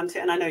going on too.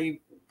 And I know you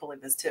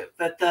believe this too,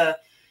 but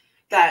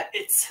that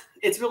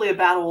it's really a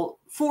battle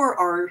for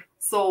our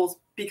souls,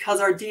 because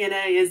our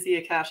DNA is the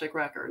Akashic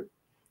record,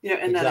 you know,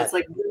 and that it's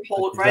like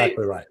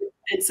right.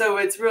 And so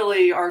it's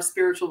really our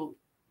spiritual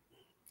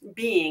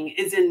being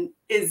is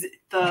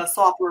the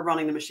software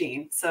running the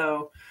machine.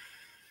 So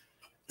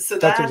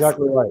that's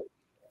exactly right.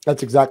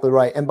 That's exactly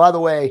right. And by the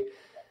way,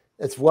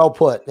 it's well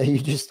put. You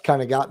just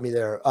kind of got me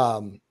there.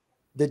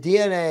 The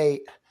DNA.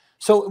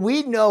 So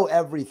we know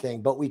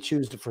everything, but we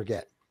choose to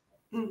forget.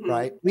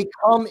 Right? We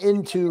come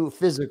into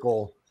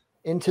physical,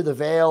 into the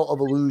veil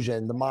of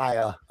illusion, the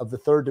Maya of the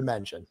third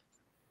dimension.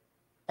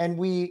 And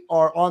we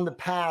are on the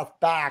path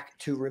back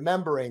to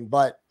remembering,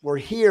 but we're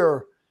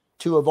here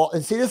to evolve.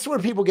 And see, this is where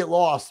people get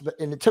lost.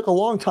 And it took a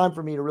long time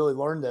for me to really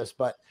learn this,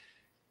 but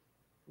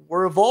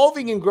we're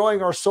evolving and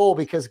growing our soul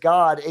because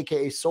God,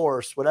 aka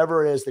Source,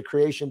 whatever it is, the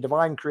creation,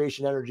 divine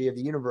creation energy of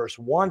the universe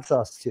wants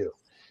us to,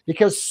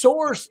 because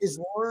Source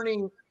is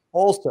learning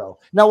also.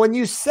 Now, when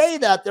you say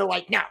that, they're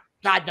like, no,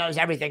 God knows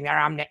everything.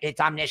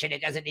 It's omniscient.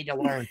 It doesn't need to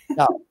learn.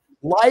 No,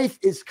 life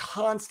is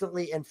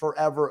constantly and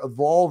forever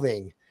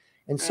evolving.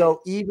 And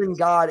so even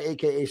God,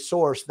 aka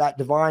Source, that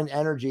divine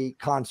energy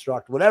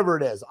construct, whatever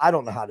it is, I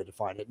don't know how to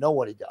define it.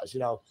 Nobody does.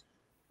 You know,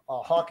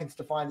 Hawkins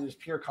defined it as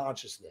pure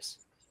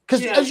consciousness.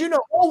 Because as you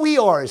know, all we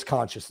are is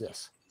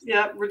consciousness.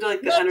 Yeah, we're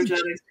like the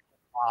energetic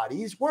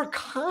bodies. We're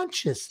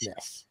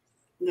consciousness.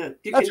 Yeah,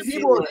 that's what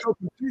people are so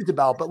confused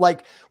about. But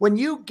like when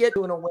you get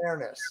to an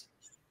awareness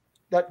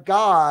that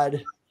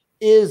God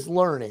is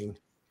learning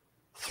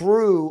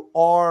through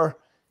our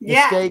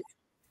mistakes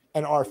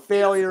and our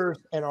failures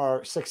and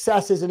our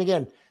successes. And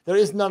again, there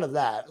is none of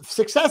that.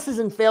 Successes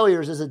and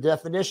failures is a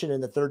definition in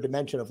the third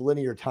dimension of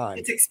linear time.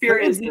 It's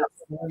experience.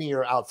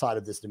 Linear outside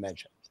of this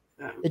dimension.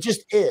 It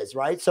just is,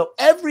 right? So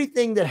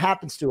everything that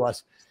happens to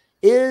us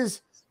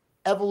is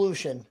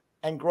evolution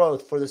and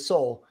growth for the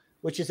soul,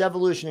 which is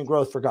evolution and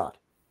growth for God.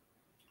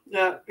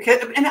 Yeah,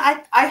 because, and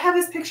I have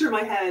this picture in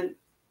my head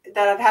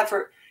that I've had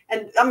for,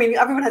 and I mean,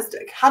 everyone has,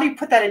 how do you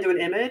put that into an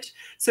image?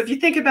 So if you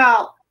think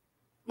about,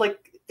 like,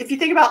 if you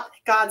think about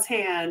God's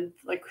hand,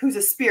 like, who's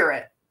a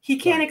spirit, he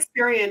can't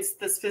experience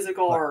this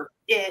physical or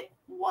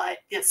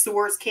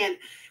source can't,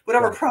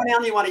 whatever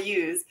pronoun you want to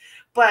use,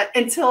 but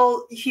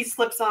until he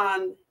slips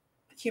on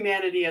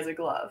humanity as a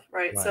glove,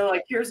 right? So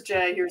like, here's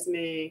Jay, here's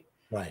me,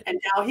 and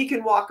now he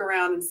can walk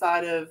around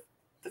inside of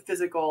the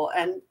physical,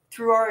 and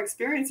through our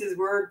experiences,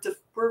 we're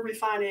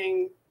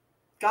refining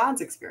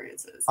God's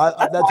experiences.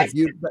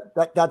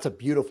 That's a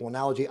beautiful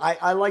analogy.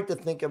 I like to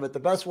think of it the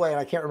best way, and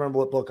I can't remember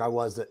what book I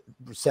was that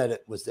said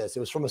it was this.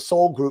 It was from a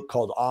soul group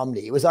called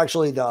Omni. It was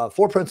actually the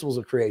 4 Principles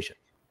of Creation,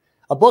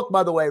 a book,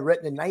 by the way,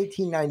 written in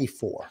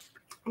 1994.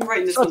 I'm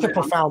writing this Such a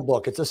profound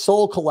book. It's a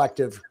soul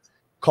collective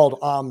called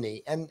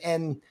Omni,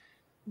 and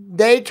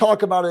they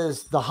talk about it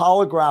as the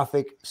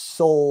holographic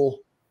soul.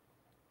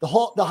 The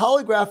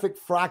holographic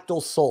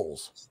fractal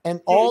souls.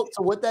 And so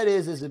what that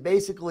is it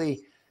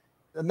basically,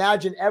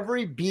 imagine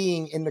every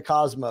being in the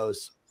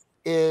cosmos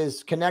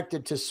is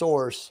connected to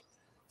source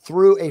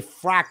through a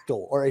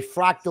fractal or a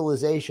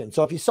fractalization.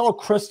 So if you saw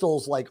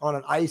crystals like on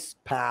an ice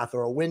path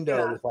or a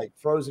window with like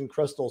frozen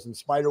crystals and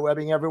spider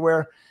webbing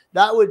everywhere,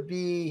 that would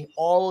be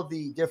all of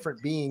the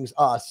different beings,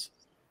 us,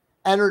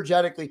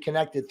 energetically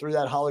connected through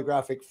that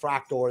holographic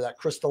fractal or that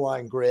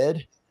crystalline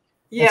grid.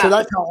 Yeah. And so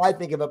that's how I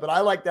think of it. But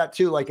I like that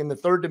too. Like in the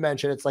third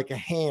dimension, it's like a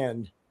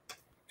hand.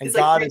 And it's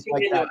God is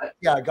like that.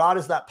 Yeah. God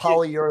is that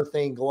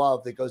polyurethane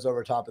glove that goes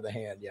over top of the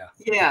hand. Yeah.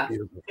 Yeah.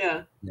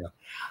 Yeah. Yeah.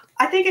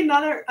 I think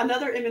another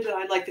image that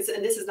I like this,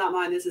 and this is not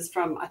mine. This is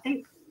from, I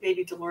think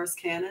maybe Dolores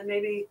Cannon,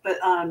 maybe, but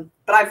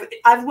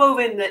I've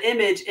woven the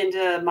image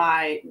into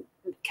my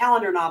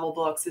calendar novel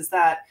books, is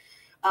that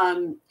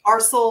our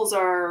souls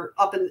are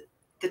up in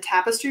the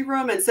tapestry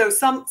room. And so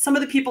some of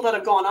the people that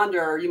have gone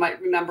under, you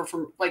might remember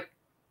from, like,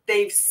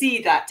 they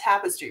see that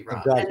tapestry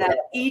room, and that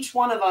each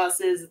one of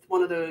us is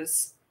one of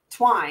those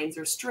twines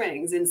or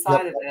strings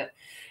inside of it.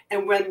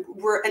 And when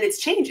and it's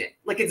changing,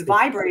 like it's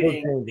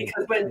vibrating,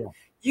 because when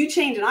you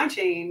change and I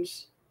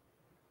change,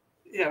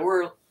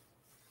 we're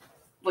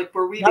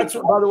weaving. By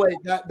the way,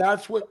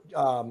 that's what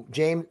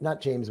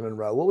not James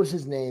Monroe. What was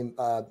his name?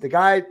 The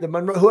guy,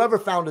 whoever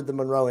founded the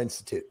Monroe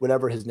Institute,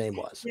 whatever his name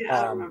was. Yeah,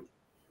 I don't remember.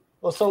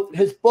 Well, so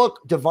his book,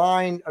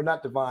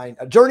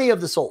 A Journey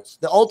of the Souls,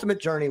 the ultimate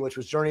journey, which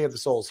was Journey of the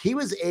Souls, he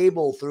was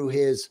able through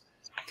his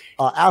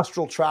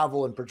astral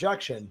travel and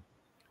projection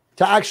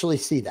to actually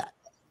see that.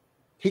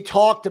 He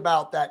talked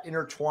about that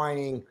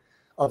intertwining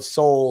of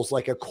souls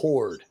like a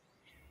cord.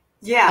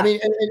 Yeah. I mean,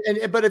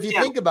 but if you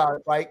think about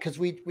it, right, because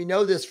we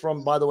know this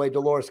from, by the way,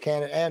 Dolores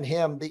Cannon and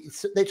him,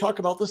 they talk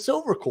about the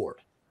silver cord.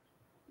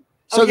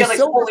 So the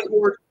silver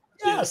cord,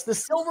 the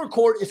silver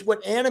cord is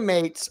what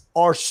animates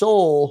our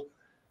soul,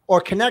 or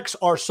connects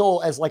our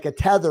soul as like a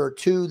tether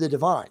to the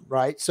divine,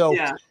 right? So,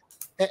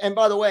 and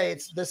by the way,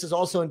 this is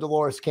also in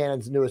Dolores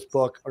Cannon's newest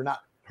book, or not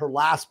her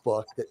last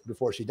book that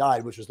before she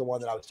died, which was the one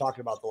that I was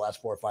talking about the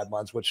last 4 or 5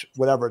 months, which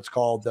whatever it's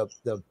called,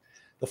 the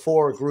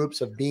 4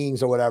 groups of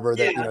beings or whatever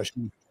that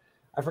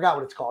I forgot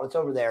what it's called. It's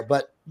over there,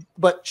 but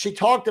she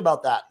talked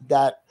about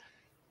that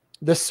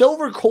the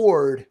silver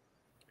cord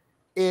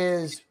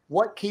is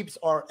what keeps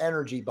our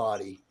energy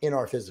body in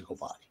our physical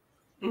body.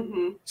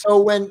 Mm-hmm.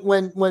 So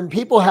when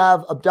people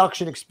have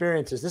abduction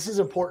experiences, this is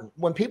important.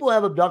 When people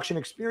have abduction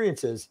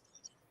experiences,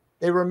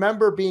 they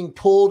remember being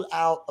pulled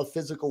out of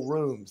physical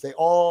rooms. They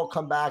all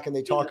come back and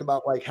they talk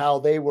about like how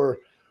they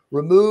were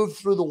removed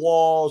through the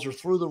walls or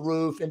through the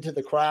roof into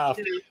the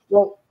craft.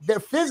 Well, their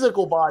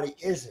physical body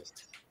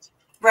isn't.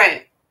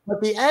 Right.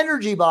 But the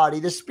energy body,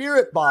 the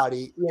spirit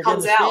body,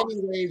 comes the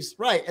standing waves,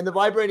 right, and the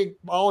vibrating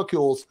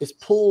molecules is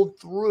pulled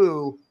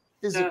through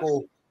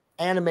physical,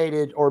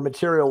 animated or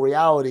material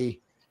reality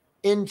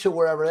into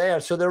wherever they are.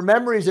 So their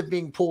memories of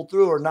being pulled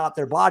through are not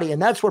their body.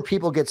 And that's where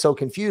people get so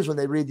confused when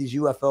they read these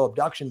UFO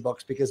abduction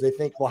books, because they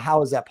think, well,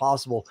 how is that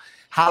possible?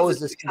 How is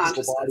this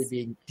physical body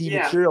being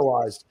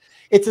dematerialized?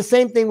 It's the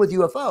same thing with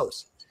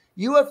UFOs.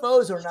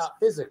 UFOs are not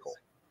physical.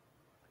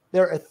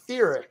 They're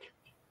etheric.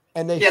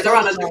 And they're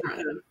on a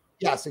different.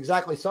 Yes,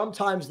 exactly.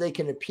 Sometimes they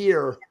can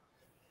appear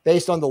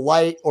based on the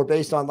light or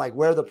based on like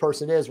where the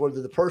person is,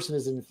 whether the person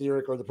is in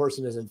etheric or the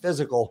person is in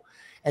physical,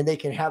 and they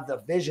can have the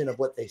vision of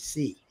what they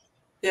see.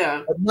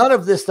 Yeah. But none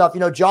of this stuff,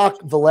 Jacques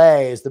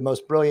Vallée is the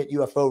most brilliant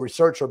UFO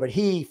researcher, but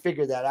he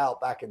figured that out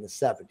back in the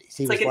 70s.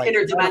 It's like an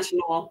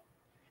interdimensional.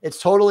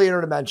 It's totally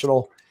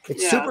interdimensional.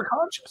 It's super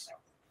conscious.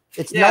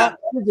 It's not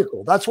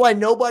physical. That's why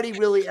nobody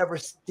really ever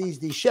sees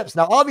these ships.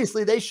 Now,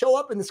 obviously, they show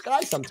up in the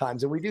sky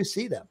sometimes, and we do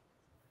see them.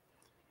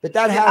 But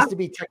that has to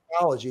be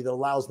technology that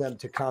allows them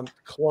to come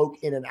cloak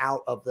in and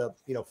out of the,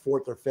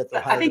 4th or 5th or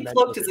higher. I think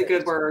cloaked is a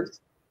good word.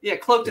 Yeah,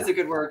 cloaked is a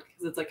good word,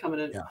 because it's like coming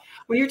in. Yeah.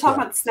 When you're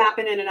talking about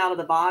snapping in and out of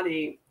the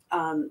body,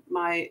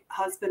 my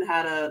husband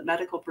had a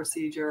medical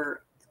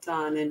procedure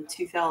done in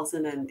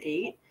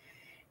 2008,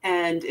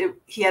 and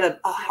he had a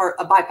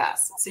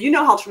bypass. So you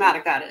know how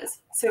traumatic that is.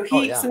 So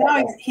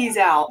now he's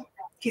out.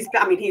 He's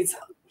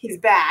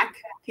back.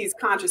 He's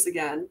conscious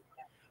again.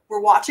 we're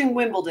watching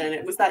Wimbledon.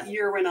 It was that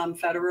year when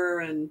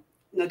Federer and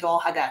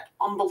Nadal had that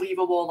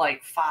unbelievable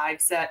like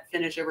 5-set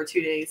finish over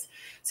 2 days.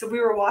 So we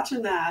were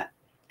watching that,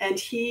 and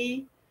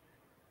he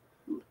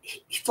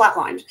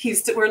flatlined.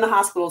 We're in the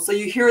hospital, so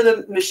you hear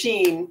the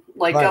machine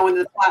like go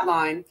into the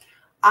flatline.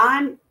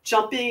 I'm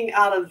jumping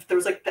out of, there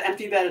was like the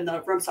empty bed in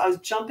the room, so I was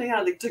jumping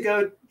out of to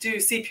go do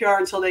CPR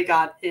until they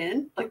got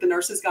in, like the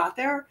nurses got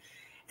there,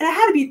 and it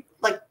had to be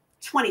like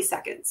 20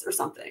 seconds or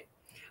something.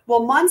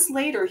 Well, months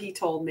later, he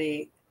told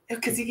me,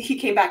 because he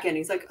came back in,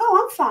 he's like,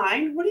 "Oh, I'm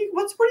fine. What are you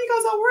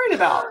guys all worried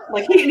about?"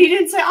 Like he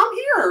didn't say, "I'm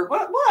here."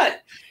 What?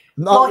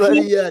 Not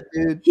ready yet,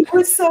 dude. He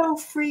was so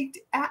freaked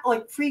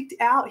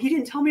out. He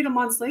didn't tell me till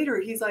months later.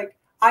 He's like,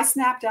 I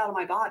snapped out of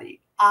my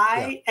body.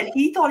 And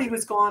he thought he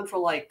was gone for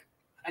like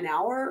an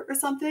hour or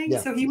something.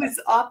 So he was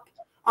up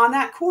on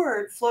that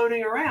cord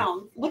floating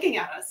around looking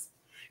at us.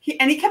 He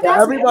kept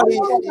asking everybody,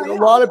 a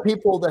lot of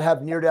people that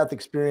have near-death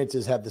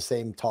experiences have the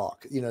same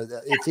talk. You know,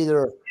 it's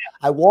either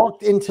I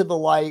walked into the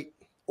light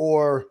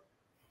or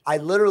I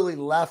literally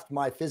left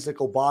my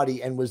physical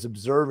body and was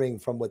observing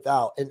from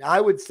without. And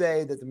I would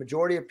say that the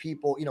majority of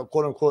people, you know,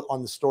 quote unquote,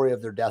 on the story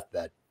of their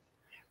deathbed.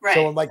 Right.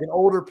 So when like an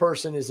older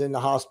person is in the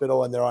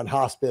hospital and they're on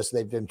hospice,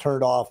 they've been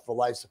turned off for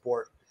life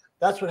support.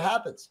 That's what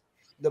happens.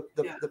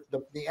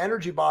 The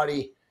energy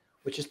body,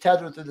 which is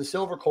tethered through the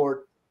silver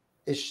cord,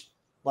 is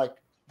like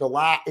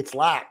it's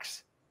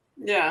lax.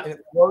 Yeah. And it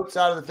floats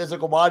out of the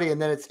physical body,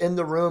 and then it's in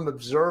the room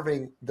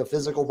observing the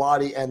physical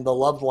body and the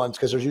loved ones,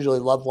 because there's usually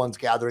loved ones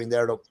gathering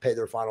there to pay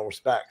their final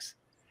respects.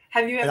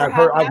 Have you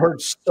ever I've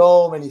heard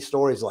so many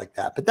stories like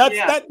that. But that's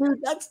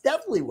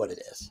definitely what it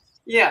is.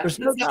 Yeah. There's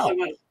no doubt.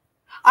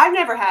 I've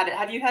never had it.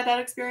 Have you had that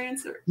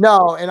experience?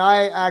 No, and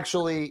I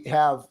actually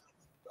have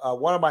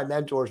one of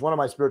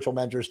my spiritual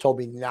mentors told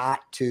me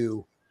not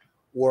to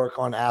work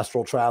on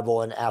astral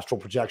travel and astral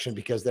projection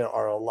because there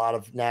are a lot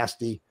of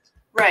nasty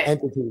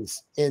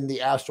entities in the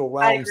astral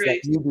realms that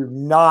you do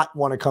not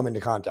want to come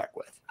into contact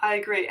with. I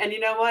agree. And you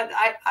know what?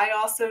 I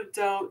also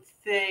don't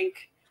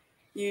think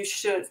you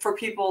should, for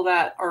people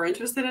that are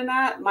interested in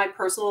that, my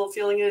personal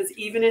feeling is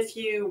even if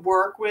you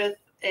work with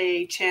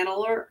a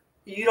channeler,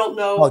 you don't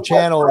know. Oh,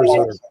 channelers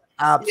are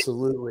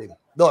absolutely.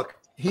 Look,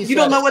 you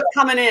don't know what's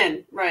coming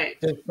in. Right.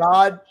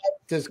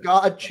 Does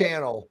God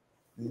channel?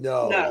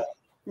 No.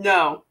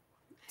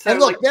 So and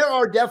look, there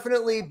are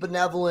definitely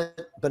benevolent,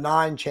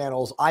 benign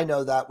channels. I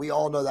know that. We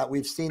all know that.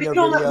 We've seen their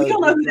videos. We don't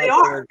know who they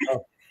are.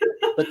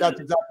 But that's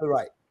exactly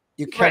right.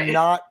 You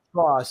cannot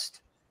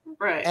trust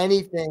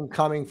anything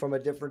coming from a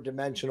different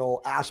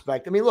dimensional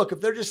aspect. I mean, look, if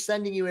they're just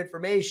sending you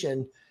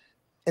information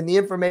and the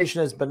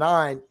information is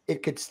benign,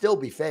 it could still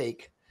be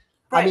fake.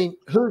 Right. I mean,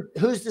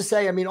 who's to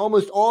say? I mean,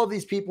 almost all of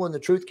these people in the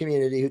truth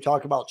community who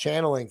talk about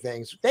channeling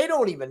things, they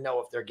don't even know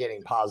if they're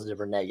getting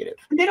positive or negative.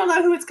 They don't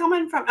know who it's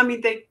coming from. I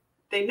mean, they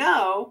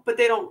know, but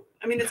they don't.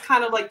 I mean, it's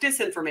kind of like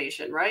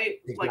disinformation, right?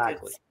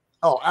 Exactly.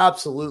 Oh,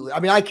 absolutely. I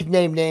mean, I could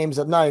name names.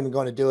 I'm not even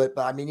going to do it.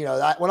 But I mean, you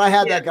know, when I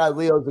had that guy,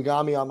 𝙒𝙗𝙄𝙗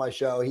𝙤𝙗𝙗 on my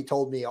show, he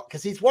told me,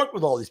 because he's worked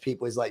with all these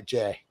people. He's like,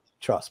 Jay,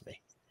 trust me.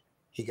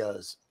 He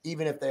goes,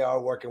 even if they are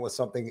working with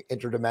something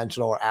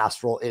interdimensional or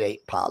astral, it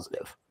ain't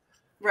positive.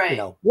 Right. You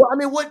know, well, I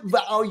mean, what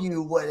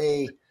value would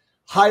a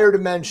higher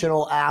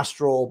dimensional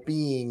astral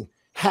being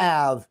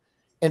have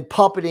in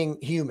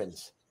puppeting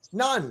humans?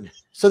 None.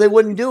 So they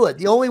wouldn't do it.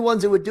 The only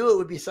ones that would do it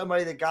would be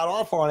somebody that got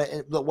off on it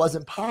and that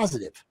wasn't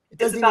positive. It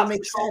doesn't even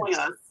make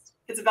sense.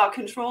 It's about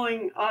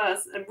controlling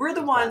us. And we're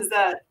the ones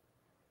that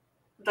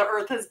the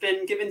earth has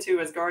been given to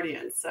as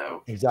guardians.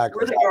 So we're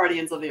the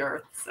guardians of the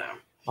earth. So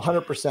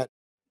 100%.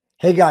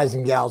 Hey guys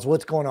and gals,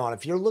 what's going on?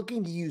 If you're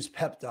looking to use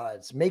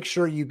peptides, make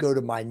sure you go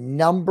to my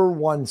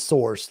 #1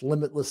 source,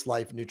 Limitless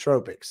Life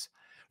Nootropics.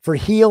 For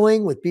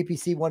healing with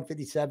BPC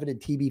 157 and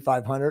TB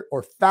 500,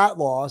 or fat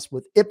loss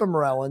with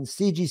ipamorelin,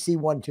 CGC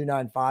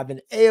 1295,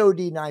 and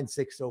AOD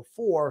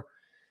 9604,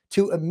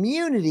 to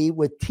immunity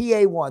with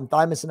TA1,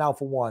 thymosin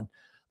alpha 1,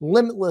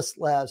 Limitless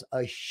has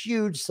a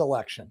huge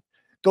selection.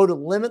 Go to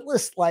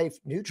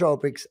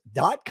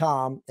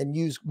limitlesslifenootropics.com and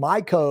use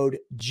my code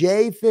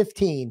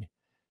J15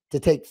 to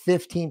take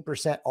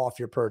 15% off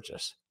your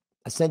purchase.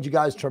 I send you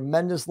guys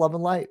tremendous love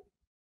and light.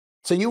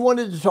 So you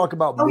wanted to talk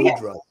about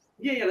mudras.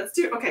 Yeah, let's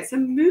do it. Okay, so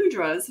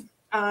mudras,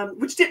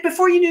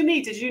 before you knew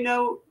me, did you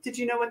know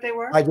what they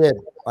were? I did.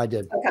 Okay. I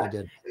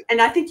did.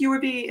 And I think you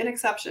would be an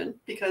exception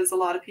because a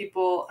lot of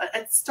people,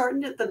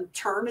 the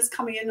term is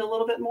coming in a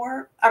little bit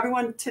more.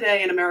 Everyone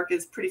today in America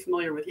is pretty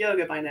familiar with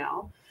yoga by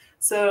now.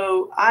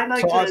 So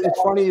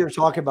it's funny you're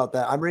talking about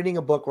that. I'm reading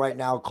a book right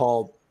now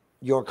called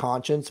Your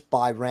Conscience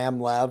by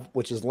Ram Lev,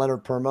 which is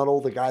Leonard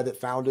Perlmutter, the guy that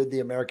founded the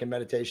American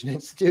Meditation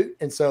Institute.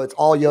 And so it's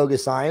all yoga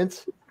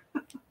science.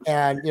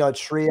 And, you know,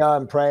 it's Shriya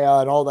and Preya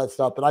and all that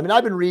stuff. But I mean,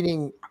 I've been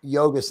reading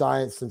yoga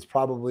science since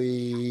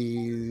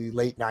probably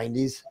late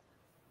 90s.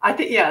 I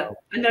think, I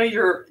know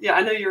you're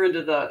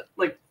into the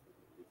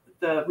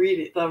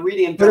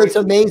reading. But it's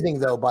amazing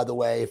though, by the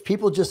way, if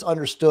people just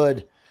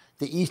understood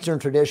the Eastern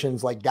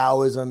traditions like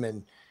Taoism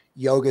and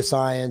yoga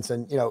science,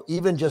 and, you know,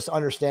 even just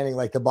understanding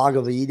like the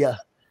Bhagavad Gita,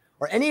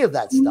 or any of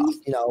that stuff.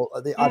 You know,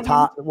 the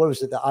what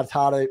was it? The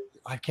𝙁𝙗𝙗𝙗𝙗.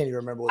 I can't even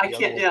remember what the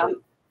other one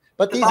was.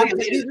 But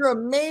these are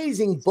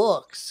amazing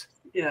books.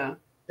 Yeah.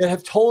 That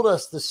have told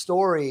us the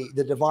story,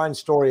 the divine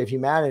story of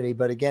humanity.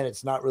 But again,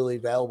 it's not really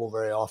available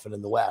very often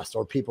in the West,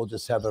 or people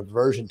just have a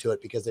aversion to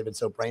it because they've been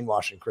so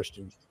brainwashed in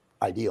Christian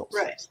ideals.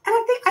 Right. And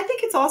I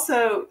think it's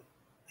also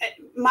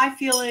my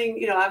feeling,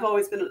 you know, I've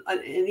always been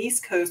an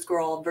East Coast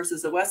girl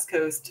versus a West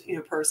Coast, you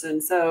know,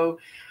 person. So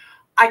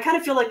I kind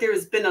of feel like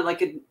there's been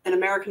an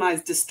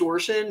Americanized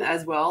distortion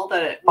as well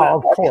that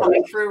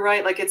coming through,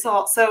 right? Like it's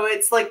all, so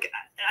it's like,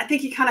 I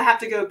think you kind of have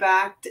to go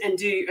back and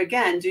do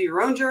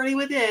your own journey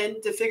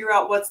within to figure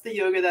out what's the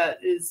yoga that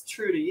is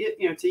true to you,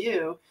 you know, to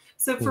you.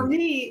 So for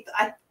me,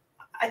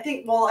 I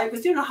think, well, I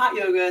was doing a hot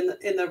yoga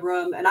in the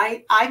room, and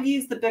I've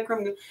used the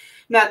Bikram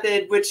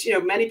method, which, you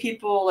know, many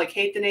people like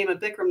hate the name of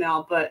Bikram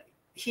now, but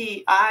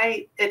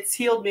it's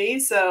healed me.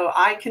 So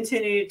I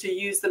continue to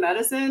use the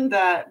medicine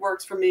that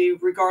works for me,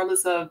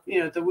 regardless of, you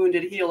know, the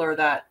wounded healer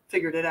that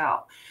figured it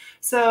out.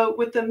 So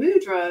with the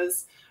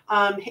mudras,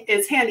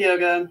 it's hand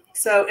yoga.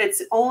 So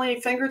it's only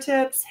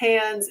fingertips,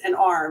 hands, and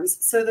arms.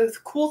 So the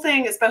cool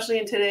thing, especially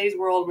in today's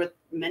world with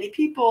many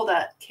people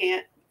that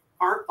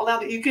aren't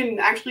allowed, that you can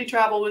actually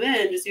travel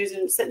within just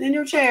sitting in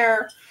your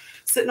chair,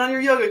 sitting on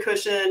your yoga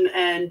cushion,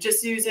 and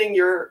just using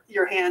your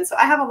hands. So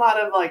I have a lot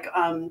of like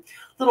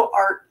little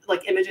art,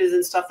 like images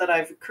and stuff that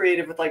I've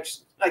created with like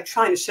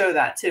trying to show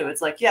that too.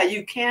 It's like, yeah,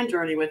 you can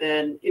journey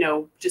within, you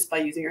know, just by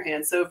using your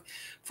hands. So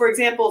for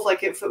example,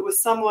 if it was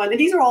someone, and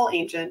these are all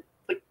ancient,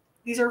 like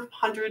these are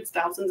hundreds,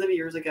 thousands of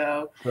years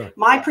ago. Sure.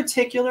 My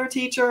particular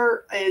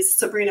teacher is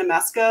Sabrina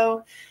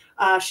Mesko.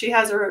 She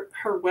has her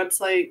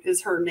website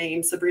is her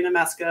name, Sabrina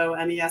Mesko,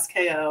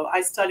 Mesko.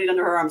 I studied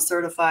under her. I'm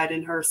certified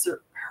in her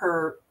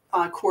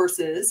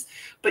courses,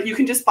 but you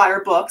can just buy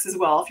her books as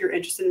well if you're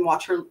interested in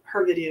watch her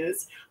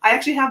videos. I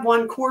actually have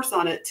one course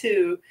on it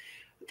too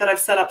that I've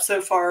set up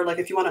so far. Like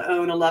if you want to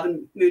own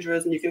 11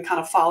 mudras, and you can kind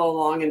of follow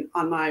along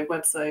on my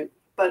website.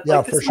 But yeah,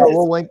 like for sure,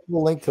 we'll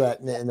link to that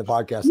in the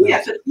podcast.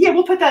 Yeah,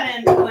 we'll put that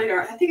in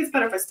later. I think it's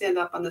better if I stand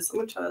up on this. I'm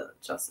going to try to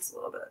adjust this a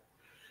little bit.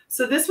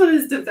 So this one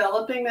is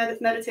developing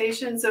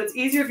meditation. So it's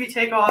easier if you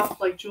take off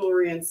like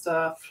jewelry and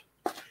stuff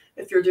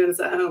if you're doing this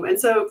at home. And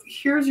so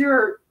here's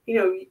your, you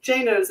know,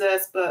 Jay knows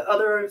this, but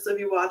others of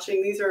you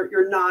watching, these are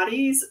your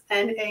nadis,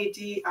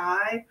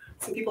 N-A-D-I.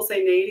 Some people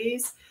say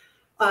nadis,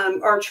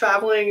 are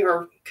traveling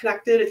or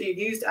connected. If you've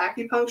used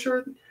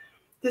acupuncture,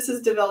 this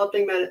is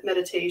developing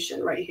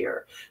meditation right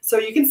here. So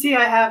you can see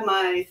I have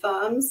my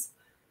thumbs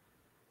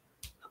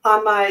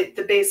on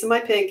the base of my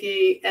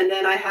pinky, and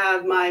then I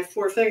have my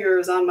 4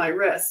 fingers on my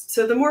wrist.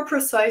 So the more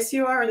precise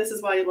you are, and this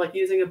is why you like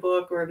using a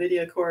book or a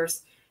video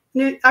course,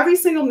 every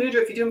single mudra,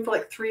 if you do them for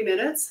like 3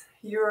 minutes,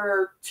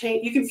 you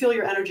can feel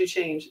your energy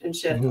change and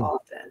shift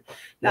often.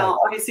 Now,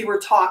 obviously we're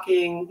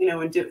talking, you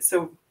know,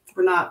 so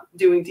we're not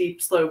doing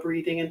deep, slow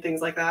breathing and things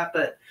like that,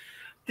 but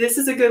this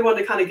is a good one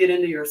to kind of get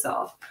into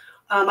yourself.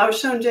 I was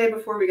showing Jay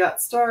before we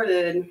got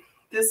started.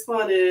 This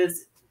one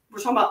is, we're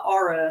talking about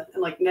aura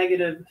and like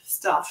negative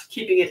stuff,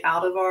 keeping it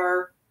out of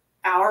our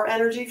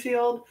energy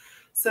field.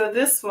 So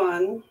this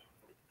one,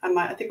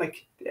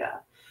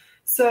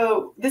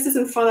 So this is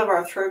in front of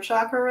our throat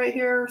chakra right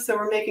here. So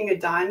we're making a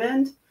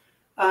diamond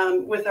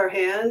with our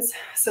hands.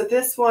 So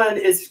this one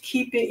is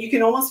you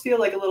can almost feel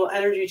like a little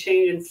energy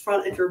change in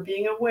front, if you're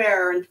being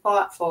aware and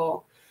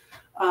thoughtful,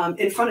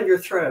 in front of your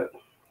throat.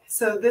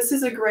 So this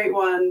is a great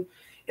one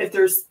if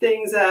there's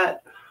things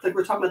that, like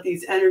we're talking about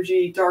these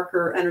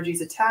darker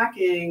energies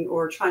attacking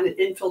or trying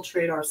to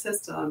infiltrate our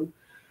system.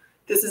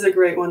 This is a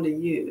great one to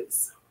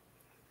use.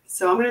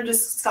 So I'm going to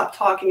just stop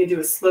talking and do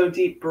a slow,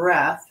 deep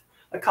breath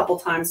a couple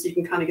times so you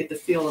can kind of get the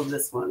feel of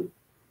this one.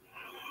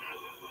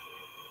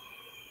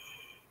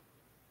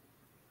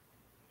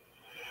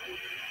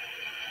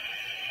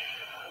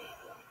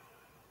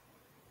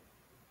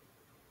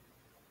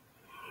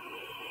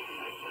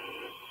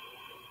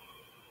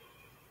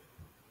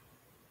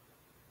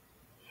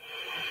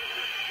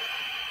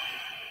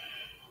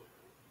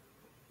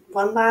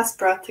 One last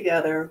breath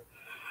together.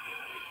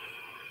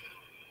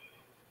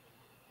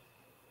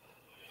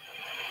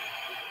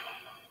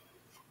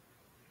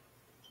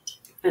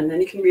 And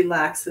then you can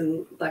relax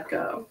and let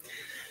go.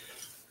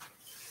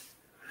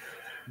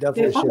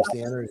 Definitely shifts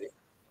the energy.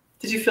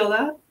 Did you feel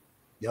that?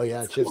 Oh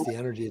yeah, it shifts the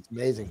energy. It's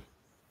amazing.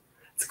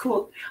 It's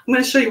cool. I'm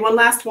going to show you one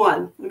last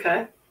one.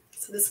 Okay.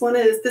 So this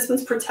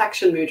one's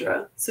protection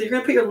mudra. So you're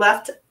going to put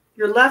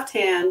your left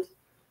hand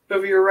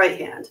over your right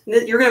hand.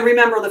 And you're going to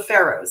remember the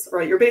pharaohs,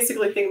 right? You're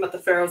basically thinking about the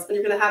pharaohs, and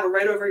you're going to have it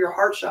right over your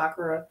heart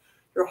chakra,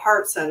 your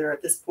heart center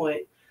at this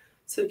point.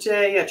 So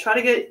Jay, try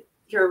to get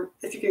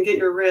if you can get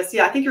your wrist.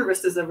 Yeah, I think your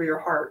wrist is over your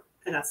heart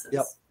in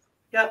essence.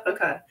 Yep.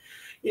 Okay.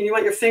 And you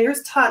want your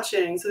fingers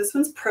touching. So this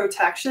one's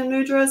protection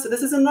mudra. So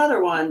this is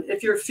another one.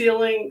 If you're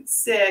feeling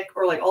sick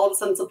or like all of a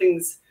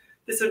sudden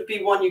this would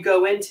be one you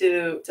go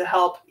into to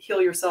help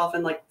heal yourself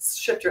and like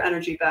shift your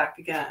energy back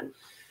again.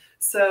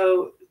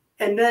 So,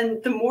 And then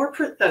the more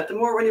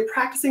when you're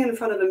practicing in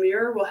front of the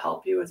mirror will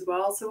help you as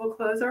well. So we'll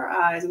close our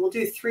eyes and we'll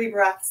do 3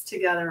 breaths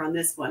together on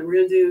this one. We're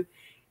going to do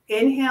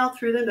inhale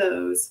through the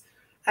nose,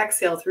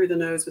 exhale through the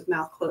nose with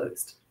mouth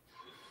closed.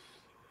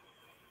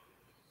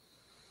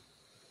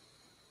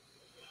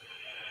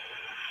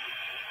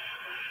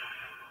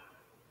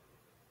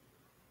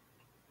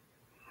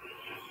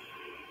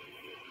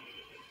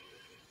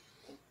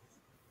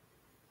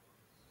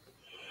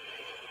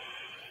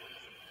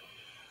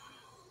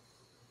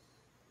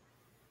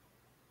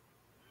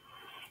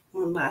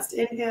 One last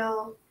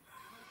inhale.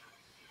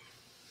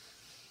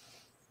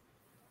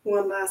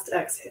 One last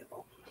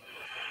exhale.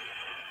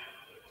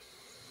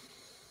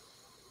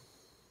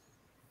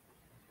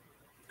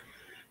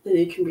 Then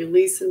you can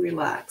release and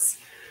relax.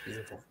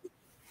 Beautiful.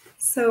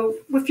 So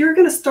if you're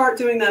going to start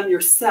doing them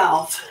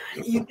yourself,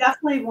 you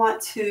definitely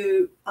want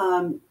to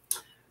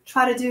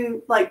try to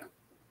do like,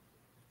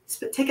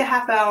 take a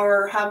half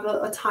hour, have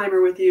a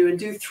timer with you and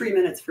do 3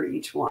 minutes for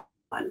each one.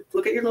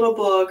 Look at your little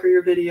book or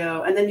your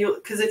video. And then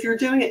because if you're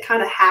doing it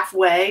kind of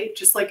halfway,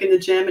 just like in the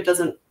gym, it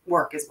doesn't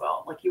work as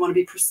well. Like you want to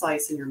be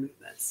precise in your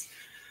movements.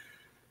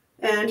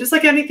 And just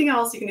like anything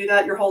else, you can do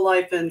that your whole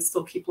life and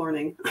still keep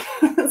learning.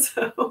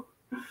 So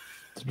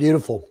it's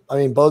beautiful. I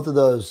mean, both of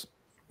those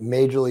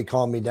majorly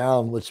calm me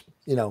down, which,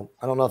 you know,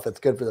 I don't know if that's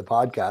good for the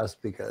podcast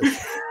because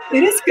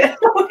it is good.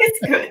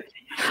 It's good.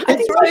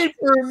 It's right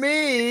for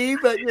me,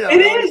 but you know,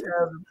 it is.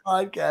 The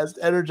podcast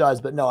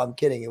energized. But no, I'm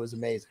kidding. It was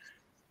amazing.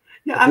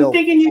 Yeah, I'm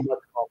thinking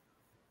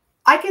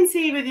I can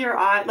see with your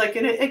eye, like,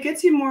 and it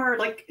gets you more,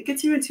 like, it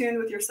gets you in tune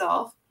with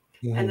yourself.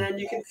 Mm-hmm. And then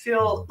you can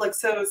feel like,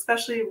 so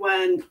especially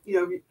when, you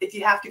know, if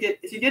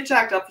you get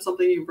jacked up for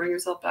something, you bring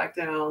yourself back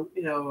down,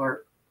 you know,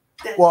 or.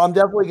 Well, I'm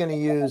definitely going to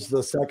use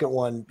the second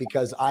one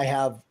because I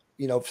have,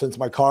 you know, since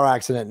my car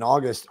accident in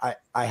August,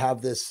 I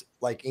have this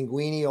like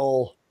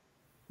inguinal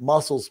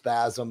muscle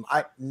spasm. I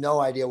have no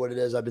idea what it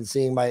is. I've been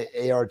seeing my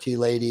ART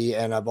lady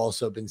and I've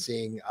also been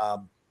seeing,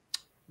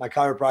 my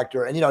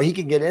chiropractor, and, you know, he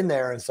can get in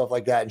there and stuff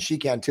like that. And she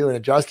can too, and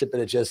adjust it. But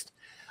it just,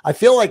 I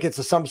feel like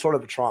it's some sort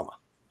of a trauma.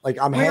 Like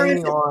I'm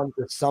hanging on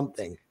to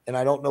something and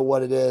I don't know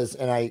what it is.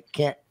 And I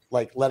can't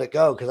like let it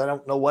go because I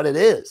don't know what it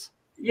is.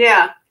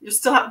 Yeah. You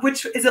still have,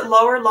 which is it,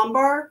 lower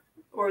lumbar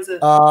or is it?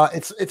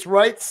 It's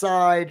right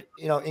side,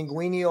 you know,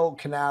 inguinal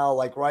canal,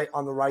 like right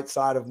on the right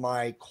side of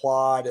my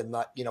quad and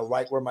not, you know,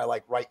 right where my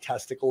like right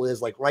testicle is,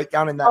 like right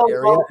down in that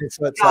area. Well,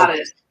 so it's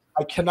like,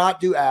 I cannot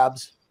do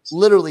abs.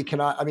 Literally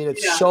cannot. I mean,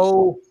 it's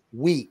so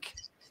weak,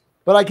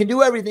 but I can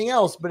do everything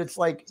else. But it's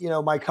like, you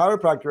know, my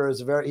chiropractor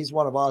is he's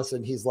one of us.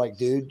 And he's like,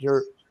 dude,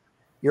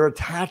 you're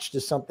attached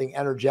to something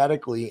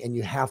energetically and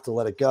you have to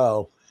let it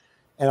go.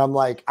 And I'm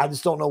like, I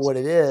just don't know what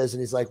it is.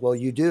 And he's like, well,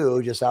 you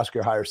do, just ask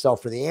your higher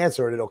self for the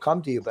answer and it'll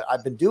come to you. But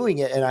I've been doing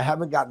it and I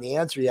haven't gotten the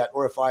answer yet.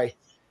 Or if I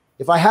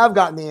have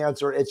gotten the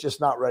answer, it's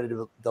just not ready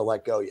to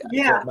let go yet.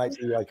 Yeah. So it might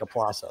be like a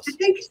process. I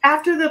think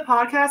after the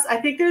podcast, I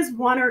think there's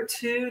 1 or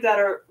 2 that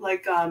are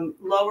like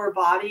lower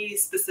body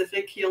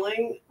specific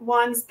healing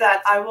ones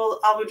that I will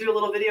do a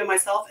little video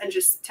myself and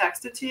just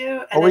text it to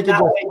you. And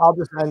I'll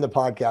just end the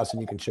podcast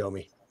and you can show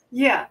me.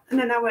 Yeah. And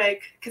then that way,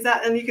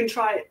 and you can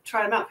try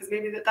them out because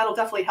maybe that'll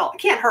definitely help.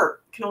 It can't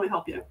hurt. It can only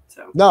help you.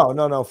 So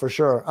no, for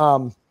sure.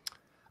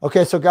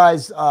 Okay. So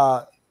guys,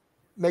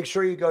 make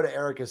sure you go to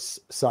Erica's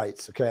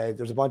sites. Okay.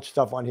 There's a bunch of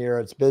stuff on here.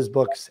 It's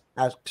BizBooks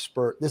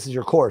Expert. This is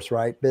your course,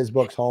 right?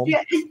 BizBooks Home.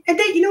 Yeah. And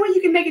you know what?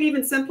 You can make it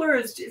even simpler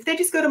is if they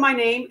just go to my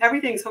name,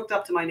 everything's hooked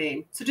up to my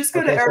name. So just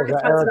go to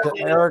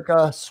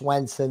Erica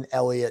Swenson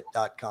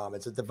Elliott.com.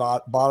 It's at the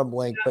bottom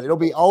link, but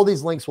all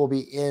these links will be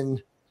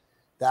in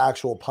the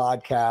actual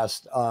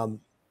podcast.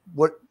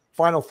 What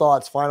final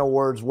thoughts, final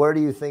words? Where do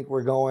you think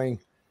we're going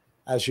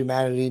as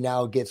humanity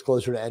now gets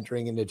closer to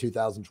entering into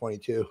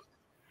 2022?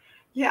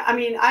 Yeah, I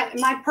mean,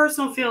 my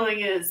personal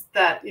feeling is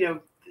that, you know,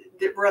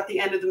 that we're at the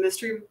end of the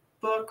mystery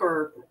book,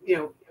 or, you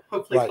know,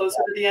 hopefully closer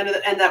to the end of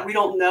it, and that we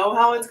don't know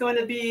how it's going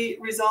to be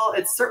resolved.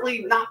 It's certainly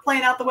not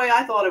playing out the way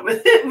I thought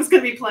it was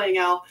going to be playing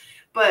out.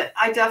 But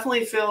I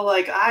definitely feel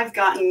like I've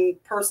gotten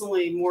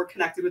personally more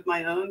connected with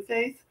my own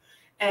faith,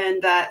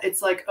 and that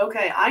it's like,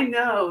 okay, I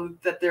know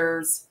that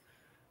there's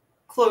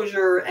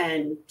closure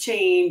and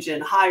change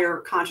and higher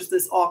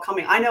consciousness all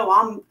coming. I know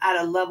I'm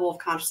at a level of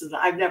consciousness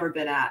that I've never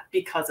been at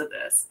because of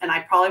this. And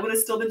I probably would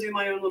have still been doing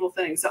my own little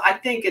thing. So I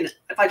think, and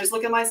if I just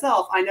look at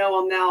myself, I know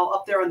I'm now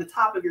up there on the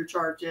top of your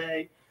chart,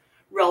 Jay,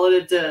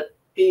 relative to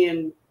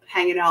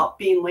hanging out,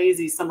 being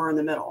lazy somewhere in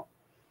the middle.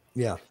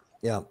 Yeah.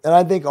 Yeah. And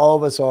I think all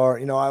of us are,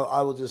 you know,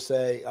 I will just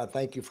say,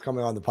 thank you for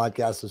coming on the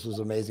podcast. This was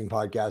an amazing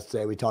podcast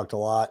today. We talked a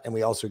lot and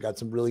we also got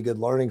some really good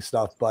learning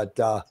stuff, but,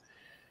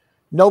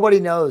 nobody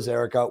knows,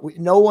 Erica.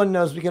 No one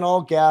knows. We can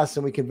all guess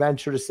and we can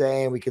venture to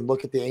say, and we can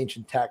look at the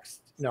ancient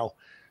text. You know,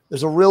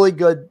 there's a really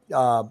good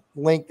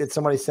link that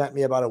somebody sent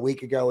me about a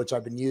week ago, which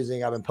I've been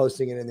using. I've been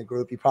posting it in the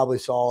group. You probably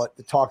saw it.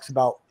 It talks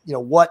about, you know,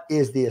 what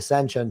is the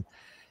ascension?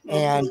 Mm-hmm.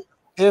 And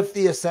if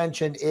the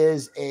ascension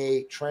is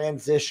a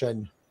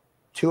transition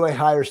to a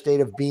higher state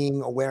of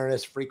being,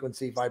 awareness,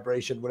 frequency,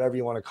 vibration, whatever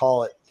you want to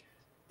call it,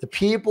 the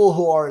people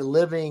who are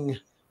living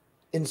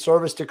in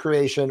service to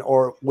creation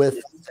or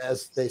with,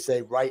 as they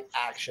say, right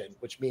action,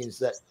 which means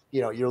that,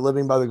 you know, you're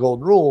living by the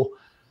golden rule,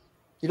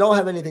 you don't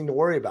have anything to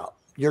worry about.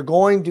 You're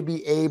going to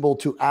be able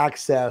to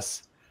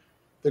access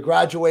the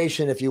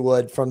graduation, if you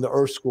would, from the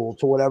earth school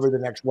to whatever the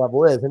next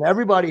level is. And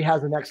everybody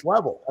has a next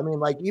level. I mean,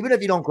 like, even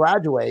if you don't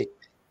graduate,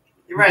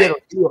 right,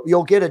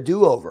 you'll get a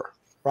do-over,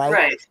 right?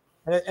 Right.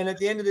 And at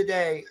the end of the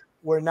day,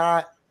 we're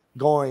not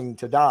going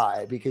to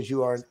die because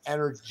you are an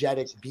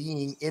energetic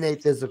being in a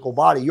physical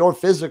body. Your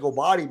physical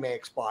body may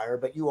expire,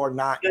 but you are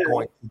not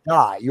going to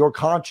die. Your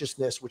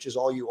consciousness, which is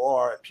all you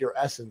are at pure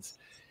essence,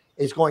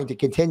 is going to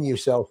continue.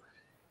 So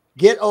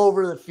get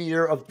over the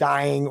fear of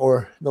dying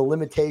or the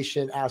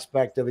limitation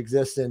aspect of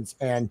existence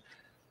and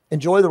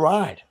enjoy the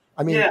ride.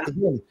 I mean,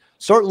 again,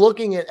 start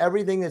looking at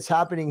everything that's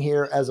happening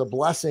here as a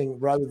blessing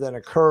rather than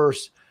a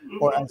curse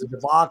or as a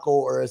debacle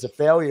or as a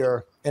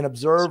failure, and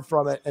observe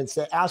from it and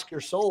say, ask your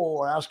soul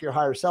or ask your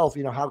higher self,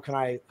 you know,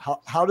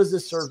 how does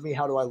this serve me?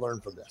 How do I learn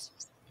from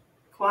this?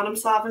 Quantum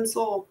softened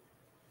soul.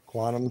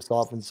 Quantum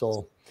softened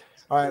soul.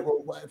 All right.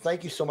 Well,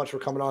 thank you so much for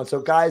coming on.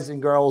 So guys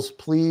and girls,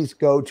 please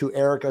go to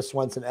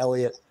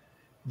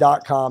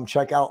ErikaSwensonElliott.com.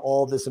 Check out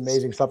all this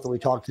amazing stuff that we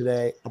talked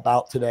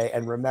about today.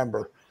 And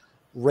remember,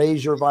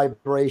 raise your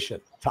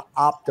vibration to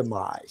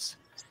optimize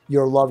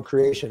your love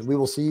creation. We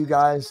will see you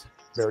guys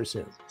very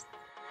soon.